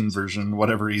Dozen version,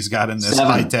 whatever he's got in this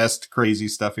high test crazy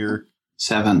stuff here.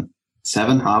 7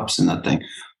 hops in that thing.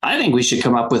 I think we should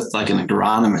come up with like an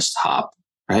agronomist hop,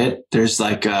 right? There's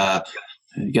like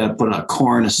you got to put a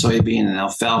corn, a soybean, an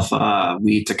alfalfa,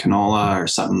 wheat, a canola, or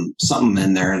something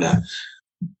in there.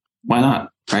 Why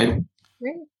not, right?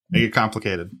 Make it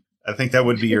complicated. I think that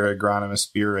would be your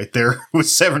agronomist beer right there with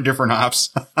 7 different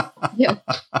hops. Yeah.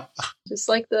 Just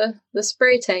like the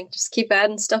spray tank. Just keep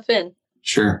adding stuff in.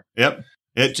 Sure. Yep.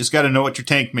 Just got to know what you're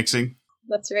tank mixing.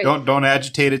 That's right. Don't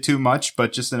agitate it too much,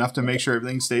 but just enough to make sure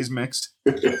everything stays mixed.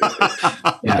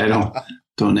 Yeah,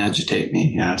 don't agitate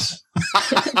me. Yes.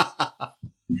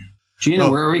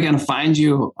 Gina, where are we going to find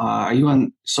you? Are you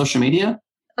on social media?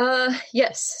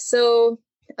 Yes. So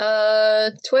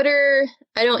Twitter,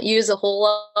 I don't use a whole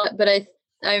lot, but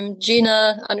I'm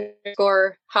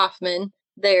Gina_Hoffman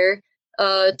there.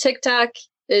 TikTok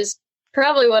is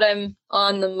probably what I'm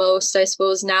on the most, I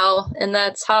suppose, now, and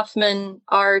that's Hoffman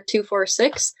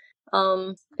R246.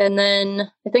 And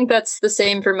then I think that's the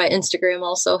same for my Instagram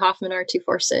also, Hoffman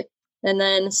R246. And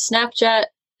then Snapchat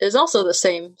is also the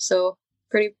same. So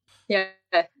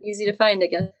easy to find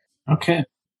again. Okay.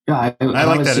 Yeah, I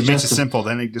like would that. It makes it suggest simple.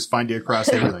 Then they just find you across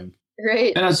everything.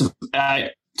 Right.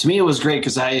 And to me, it was great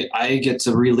because I get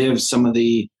to relive some of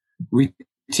the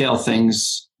retail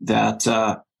things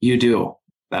that you do.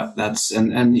 That's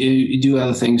and you do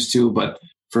other things too. But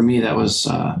for me,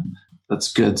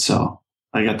 that's good. So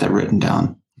I got that written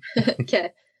down. Okay.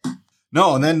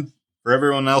 No, and then for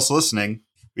everyone else listening,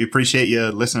 we appreciate you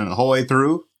listening the whole way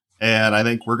through. And I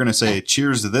think we're going to say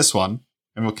cheers to this one.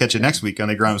 And we'll catch you next week on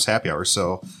the Agronomist Happy Hour.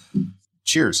 So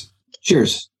cheers.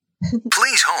 Cheers.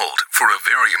 Please hold for a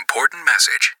very important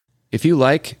message. If you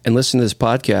like and listen to this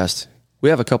podcast, we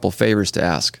have a couple favors to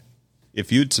ask.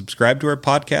 If you'd subscribe to our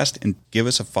podcast and give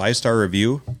us a 5-star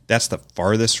review, that's the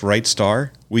farthest right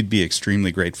star, we'd be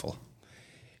extremely grateful.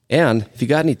 And if you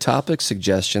got any topic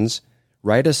suggestions,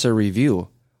 write us a review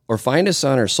or find us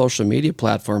on our social media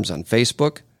platforms on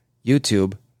Facebook,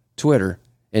 YouTube, Twitter,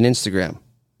 and Instagram.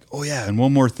 Oh, yeah, and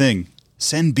one more thing.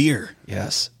 Send beer.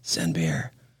 Yes, send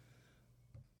beer.